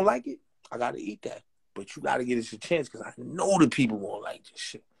people don't like it, I gotta eat that. But you gotta give us a chance because I know the people won't like this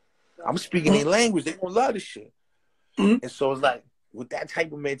shit. I'm speaking their language, they gonna love this shit. And so it's like with that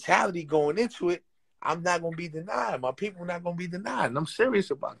type of mentality going into it, I'm not gonna be denied. My people are not gonna be denied. And I'm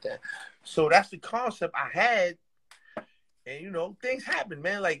serious about that. So that's the concept I had. And you know, things happen,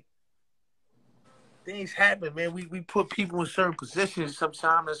 man. Like things happen, man. We put people in certain positions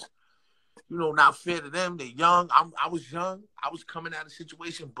sometimes that's, you know, not fair to them. They're young. I was young. I was coming out of the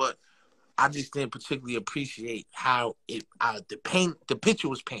situation, but I just didn't particularly appreciate how the picture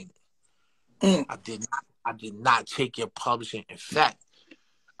was painted. I did not take your publishing. In fact,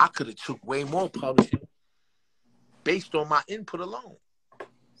 I could have took way more publishing based on my input alone.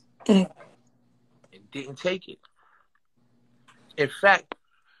 And didn't take it. In fact,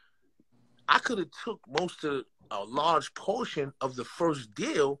 I could have took a large portion of the first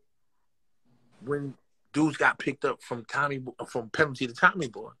deal when dudes got picked up from penalty to Tommy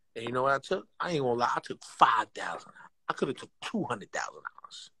Boy. And you know what I took? I ain't gonna lie, I took $5,000. I could have took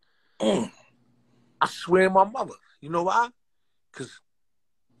 $200,000. I swear to my mother. You know why? Because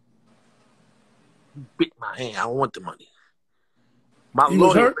he bit my hand. I don't want the money. My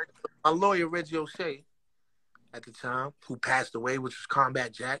lawyer, Reggie O'Shea, at the time, who passed away, which was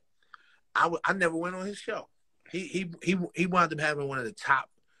Combat Jack, I never went on his show. He wound up having one of the top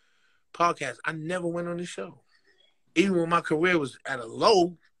podcasts. I never went on his show. Even when my career was at a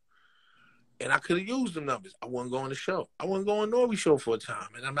low and I could have used them numbers, I wasn't going to the show. I wasn't going to Nori's show for a time.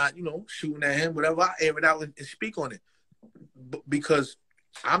 And I'm not, shooting at him, whatever. I air it out and speak on it. Because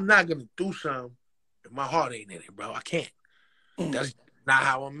I'm not going to do something if my heart ain't in it, bro. I can't. That's not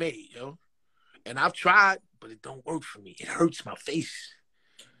how I'm made, yo. And I've tried, but it don't work for me. It hurts my face.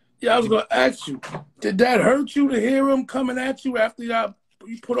 Yeah, I was going to ask you, did that hurt you to hear him coming at you after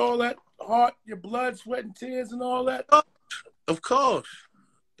you put all that heart, your blood, sweat, and tears and all that? Of course.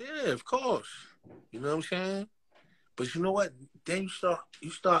 Yeah, of course. You know what I'm saying? But you know what? Then you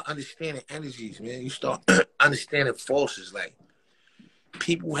start understanding energies, man. You start understanding forces. Like,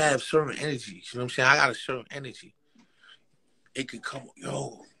 people have certain energies. You know what I'm saying? I got a certain energy. It could come,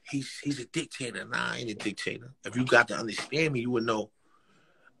 he's a dictator. Nah, I ain't a dictator. If you got to understand me, you would know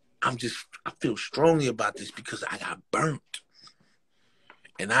I feel strongly about this because I got burnt.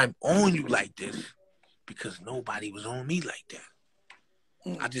 And I'm on you like this because nobody was on me like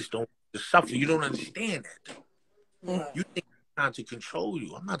that. I just don't suffer. You don't understand that, though. You think I'm trying to control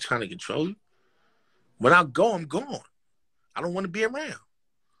you. I'm not trying to control you. When I go, I'm gone. I don't want to be around.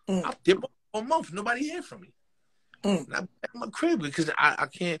 I dip for a month. Nobody hear from me. And I'm at my crib because I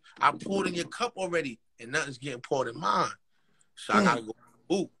can't. I poured in your cup already, and nothing's getting poured in mine. So I gotta go.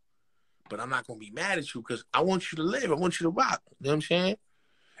 Ooh, but I'm not gonna be mad at you because I want you to live. I want you to rock. You know what I'm saying?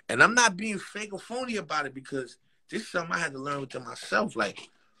 And I'm not being fake or phony about it because this is something I had to learn within myself. Like,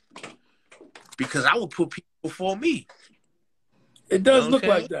 because I would put people before me. It does look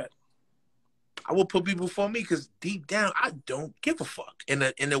like that. I will put people before me because deep down I don't give a fuck in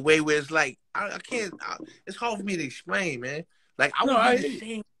a way where it's like I can't. It's hard for me to explain, man. Like I'll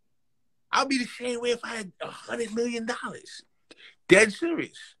be the same way if I had $100 million. Dead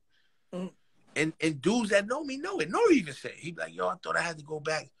serious. And dudes that know me know it. Nori even said, he'd be like, yo, I thought I had to go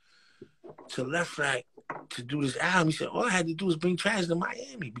back to Left Right to do this album. He said, all I had to do was bring Trash to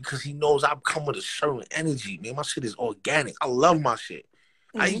Miami because he knows I've come with a certain energy, man. My shit is organic. I love my shit.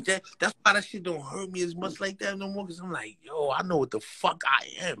 That's why that shit don't hurt me as much like that no more because I'm like, yo, I know what the fuck I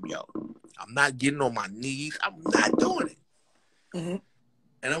am, yo. I'm not getting on my knees. I'm not doing it.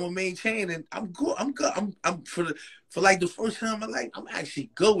 And I'm gonna maintain it. I'm good. I'm for like the first time in my life, I'm actually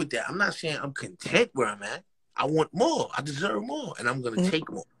good with that. I'm not saying I'm content where I'm at. I want more. I deserve more. And I'm gonna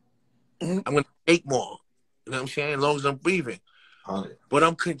take more. I'm gonna take more. You know what I'm saying? As long as I'm breathing. But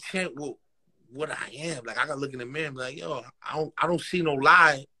I'm content with what I am. Like I gotta look in the mirror and be like, yo, I don't see no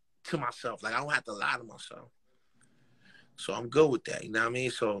lie to myself. Like I don't have to lie to myself. So I'm good with that. You know what I mean?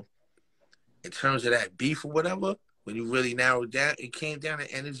 So in terms of that beef or whatever, when you really narrow it down, it came down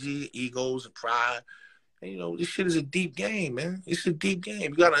to energy, egos, and pride. And, this shit is a deep game, man. It's a deep game.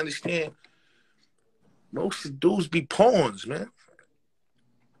 You got to understand, most of the dudes be pawns, man.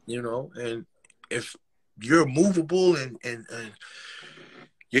 And if you're movable and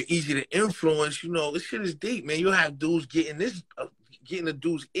you're easy to influence, this shit is deep, man. You'll have dudes getting the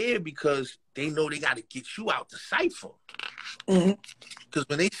dude's ear because they know they got to get you out the cipher. Because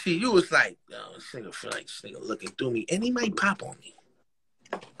when they see you, it's like, yo, this nigga feel like this nigga looking through me, and he might pop on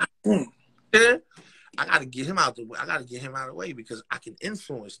me. Yeah, I gotta get him out the way. I gotta get him out of the way because I can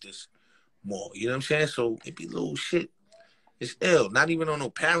influence this more. You know what I'm saying? So it be little shit. It's ill. Not even on no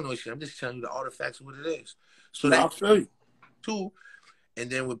paranoid shit. I'm just telling you the artifacts of what it is. So that's too. And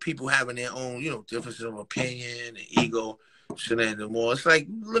then with people having their own, differences of opinion and ego, so then the more it's like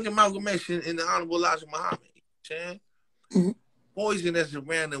look at Malcolm X in the Honorable Elijah Muhammad. You know what I'm saying? Poison that's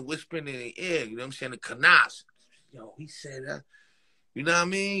around and whispering in the air, you know what I'm saying? The Canas. Yo, he said that. You know what I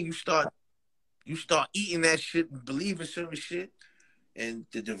mean? You start eating that shit and believing certain shit, and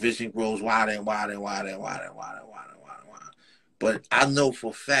the division grows wider and wider and wider and wider and wider and wider and wider and wider. But I know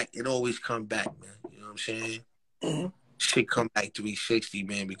for a fact it always come back, man. You know what I'm saying? Shit come back 360,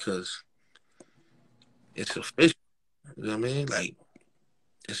 man, because it's official. You know what I mean? Like,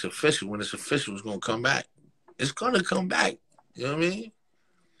 it's official. When it's official, it's gonna come back. It's gonna come back. You know what I mean?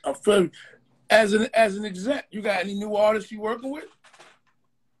 I feel you. As an exec, you got any new artists you working with?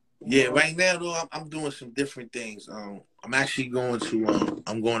 Yeah, right now though, I'm doing some different things. I'm actually going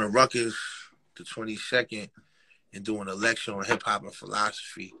to Rutgers the 22nd and doing a lecture on hip hop and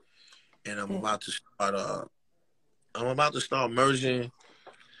philosophy, and I'm about to start merging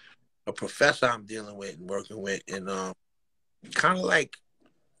a professor I'm dealing with and working with, and kind of like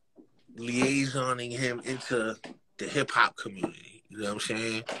liaisoning him into the hip hop community. You know what I'm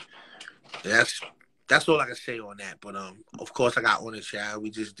saying? That's all I can say on that. But of course I got On the Child. We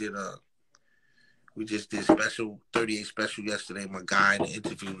just did We just did special 38 special yesterday. My guy in the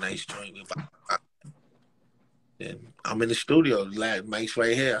interview, nice joint. And I'm in the studio. The lab, Mike's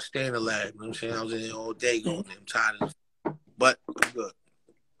right here. I stay in the lab. You know what I'm saying? I was in there all day going. I'm tired of it. But I'm good.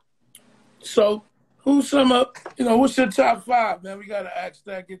 So, who's what's your top 5, man? We got to ask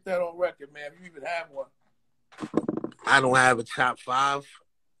that, get that on record, man. If you even have one. I don't have a top 5.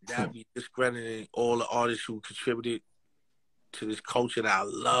 That'd be discrediting all the artists who contributed to this culture that I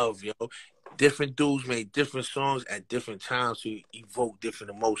love, yo. Different dudes made different songs at different times to evoke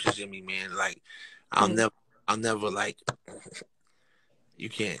different emotions in me, man. Like, I'll never like, you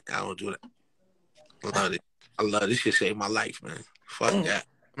can't, I don't do that. I love it. I love this shit saved my life, man. Fuck that.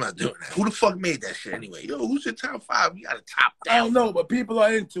 I'm not doing that. Who the fuck made that shit anyway? Yo, who's your top 5? You got to top down. I don't know, but people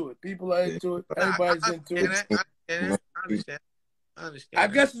are into it. Everybody's into it. I understand. I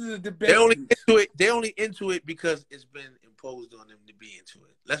guess it's a debate. They only into it because it's been imposed on them to be into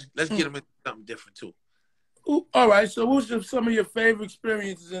it. Let's get them into something different too. Ooh, all right. So, what's some of your favorite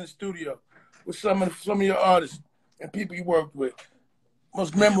experiences in the studio with some of your artists and people you worked with?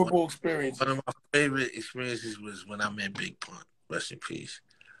 Most memorable experiences. One of my favorite experiences was when I met Big Pun. Rest in peace.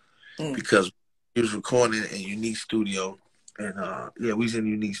 Because he was recording in Unique Studio, and we was in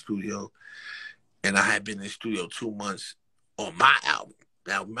Unique Studio, and I had been in the studio 2 months on my album.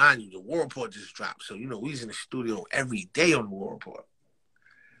 Now, mind you, the War Report just dropped, so we was in the studio every day on the War Report.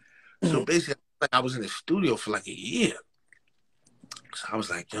 So basically, I was in the studio for like a year. So I was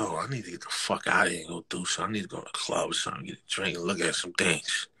like, yo, I need to get the fuck out of here and go do something. I need to go to the club or something, get a drink and look at some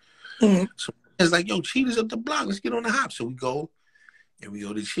things. So it's like, yo, Cheetah's up the block. Let's get on the hop. So we go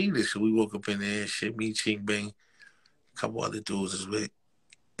to Cheetah's. So we woke up in there, shit, me, Ching Bing, a couple other dudes as well.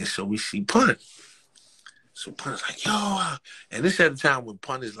 And so we see Pun. So Pun's like, yo, and this at the time when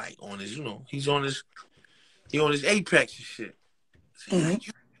Pun is like on his, he's on his apex and shit. So he's like,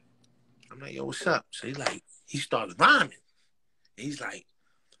 yo. I'm like, yo, what's up? So he started rhyming. And he's like,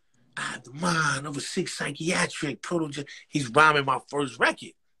 I have the mind of a sick psychiatric prototype. He's rhyming my first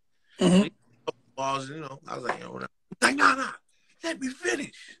record. So bars, I was like, yo, what up? He's like, nah, let me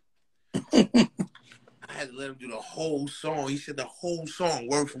finish. I had to let him do the whole song. He said the whole song,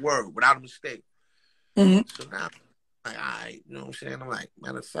 word for word, without a mistake. So now, like, all right, you know what I'm saying? I'm like,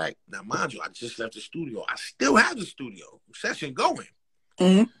 matter of fact, now, mind you, I just left the studio. I still have the studio session going.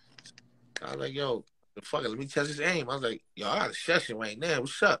 I was like, yo, fuck it, let me test his aim. I was like, yo, I got a session right now.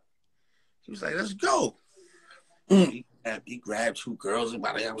 What's up? He was like, let's go. He grabbed 2 girls and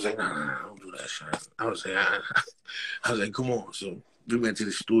I was like, nah, don't do that shit. I was like, come on. So we went to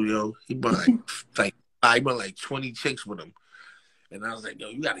the studio. He brought like 20 chicks with him. And I was like, yo,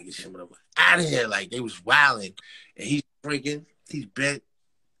 you got to get some of them out of here. Like, they was wilding. And he's drinking. He's bent.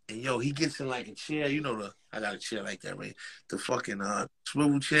 And, yo, he gets in, like, a chair. I got a chair like that, right? The fucking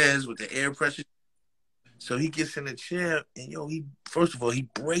swivel chairs with the air pressure. So he gets in the chair. And, yo, first of all, he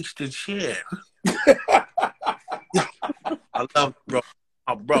breaks the chair. I love bro.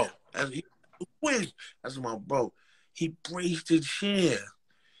 My bro. That's my bro. He breaks the chair.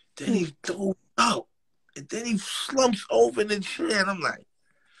 Then he throws up. And then he slumps over in the chair, and I'm like,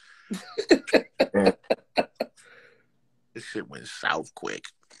 this shit went south quick.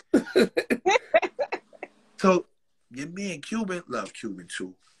 So, your man Cuban, love Cuban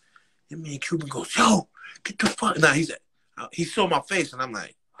too. Your man Cuban goes, yo, get the fuck. Nah, he saw my face, and I'm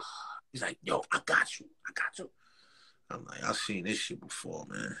like, he's like, yo, I got you. I'm like, I've seen this shit before,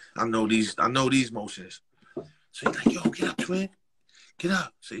 man. I know these motions. So he's like, yo, get up, twin. Get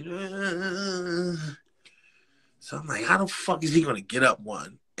up. So I'm like, how the fuck is he going to get up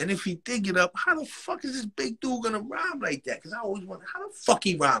one? And if he did get up, how the fuck is this big dude going to rhyme like that? Because I always wonder, how the fuck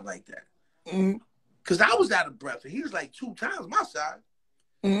he rhyme like that? Because I was out of breath, and he was like 2 times my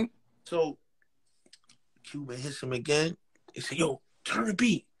side. So Cuban hits him again. He said, yo, turn the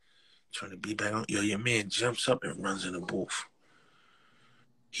beat. Turn the beat back on. Yo, your man jumps up and runs in the booth.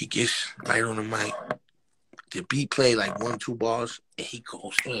 He gets right on the mic. The beat played like 1 or 2 bars, and he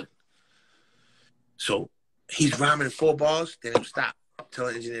goes in. So he's rhyming 4 bars, then he'll stop. Tell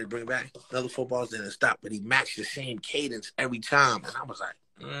the engineer to bring it back. Another 4 bars, then he'll stop. But he matched the same cadence every time. And I was like,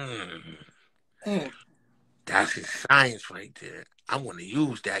 that's his science right there. I want to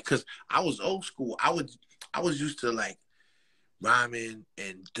use that. Because I was old school. I was used to like rhyming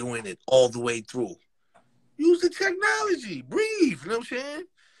and doing it all the way through. Use the technology. Breathe. You know what I'm saying?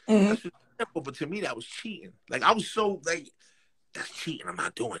 That's simple, but to me, that was cheating. Like, I was so, like, that's cheating. I'm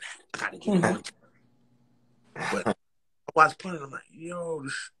not doing that. I got to keep going. But I was playing, I'm like, yo,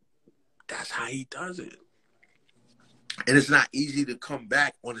 that's how he does it. And it's not easy to come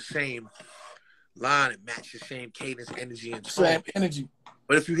back on the same line and match the same cadence, energy, and tone. Same energy.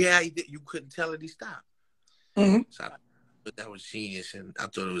 But if you hear how he did, you couldn't tell it, he stopped. Mm-hmm. So but that was genius, and I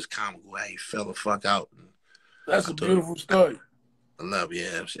thought it was comical how he fell the fuck out. And that's a beautiful story. I love you,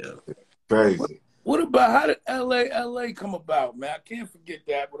 yeah. Crazy. What about how did LA come about, man? I can't forget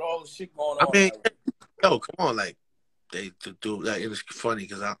that with all the shit going on. I mean, yo, come on, like they do. Like, it was funny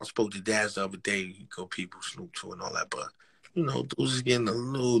because I spoke to Daz the other day. You go people Snoop too and all that, but you know, those is getting a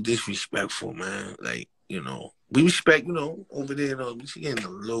little disrespectful, man. Like, you know, we respect, you know, over there, you know, we getting a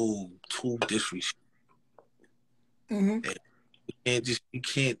little too disrespectful. And you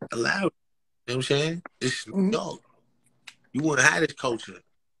can't allow it. You know what I'm saying? This is New York. You wouldn't have this culture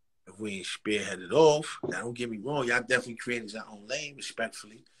if we ain't spearheaded off. Now, don't get me wrong. Y'all definitely created your own lane,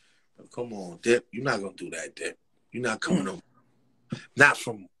 respectfully. But come on, Dip. You're not going to do that, Dip. You're not coming over. Not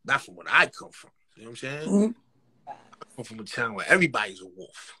from what I come from. You know what I'm saying? I come from a town where everybody's a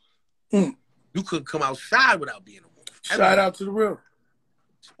wolf. You couldn't come outside without being a wolf. Shout out to the real.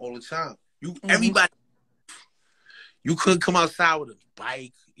 All the time. Everybody. You couldn't come outside with a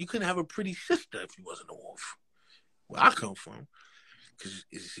bike. You couldn't have a pretty sister if you wasn't a wolf. Where I come from, because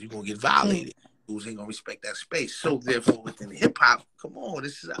you're going to get violated. Who's ain't going to respect that space. So, therefore, within hip-hop, come on,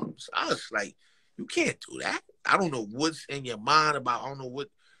 this is us. Like, you can't do that. I don't know what's in your mind about, I don't know what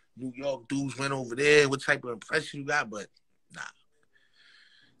New York dudes went over there, what type of impression you got, but nah.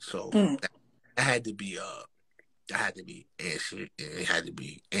 So, that had to be answered, and it had to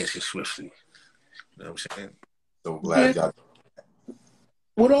be answered swiftly. You know what I'm saying? So glad y'all.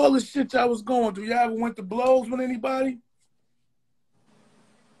 With all the shit y'all was going through, y'all ever went to blows with anybody?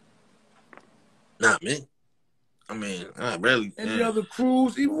 Nah, man. I mean, not really. Any other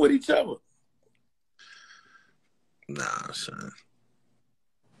crews, even with each other? Nah, son.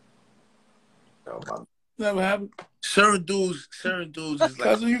 Never happened. Certain dudes is like.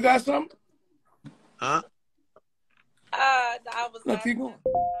 Cousin, you got something? Huh? I was. No, keep going.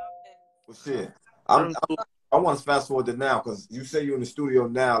 Well, shit. I want to fast forward to now because you say you're in the studio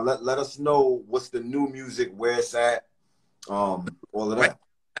now. Let us know what's the new music, where it's at, all of that.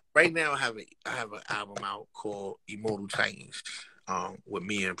 Right now, I have an album out called Immortal Titans, with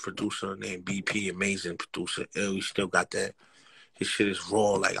me and a producer named BP, amazing producer. We still got that. His shit is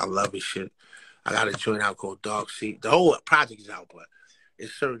raw, like I love his shit. I got a joint out called Dog Seed. The whole project is out, but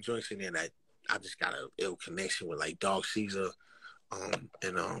it's certain joints in there that I just got an ill connection with, like Dog Caesar,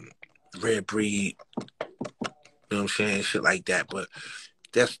 and Red Breed. You know what I'm saying? Shit like that. But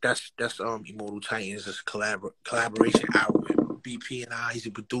that's Immortal Titans. It's a collaboration out with BP and I. He's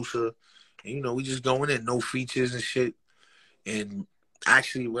a producer. And, you know, we just going in, no features and shit. And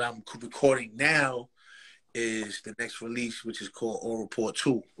actually what I'm recording now is the next release, which is called All Report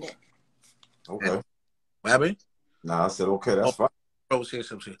 2. Okay. What happened? Nah, I said, okay, that's fine. I was saying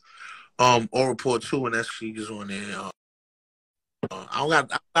something. All Report 2, and that's features on there. I don't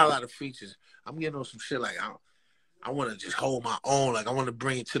got a lot of features. I'm getting on some shit like I want to just hold my own. Like, I want to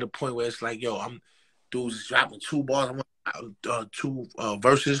bring it to the point where it's like, yo, dudes dropping 2 bars. I want 2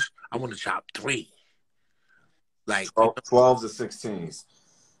 verses. I want to drop 3. Like 12s or 16s.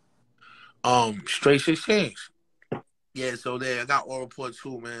 Straight 16s. Yeah, so there I got All Report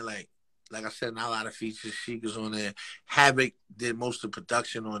 2, man. Like I said, not a lot of features. Sheikah's on there. Havoc did most of the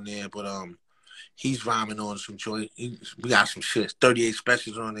production on there, but he's rhyming on some joint. We got some shit. 38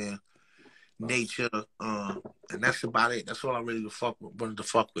 specials on there. Nature, and that's about it. That's all I really wanted to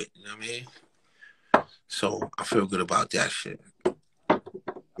fuck with. You know what I mean? So I feel good about that shit.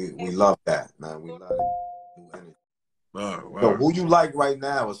 We love that, man. We love it. Do anything. Right. So who you like right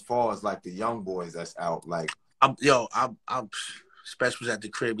now as far as like the young boys that's out? Like, I'm Special was at the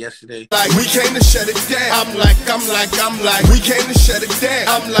crib yesterday. Like we came to shut it down. I'm like we came to shut it down.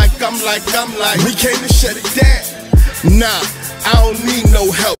 I'm like we came to shut it down. Nah, I don't need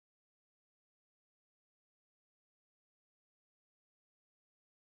no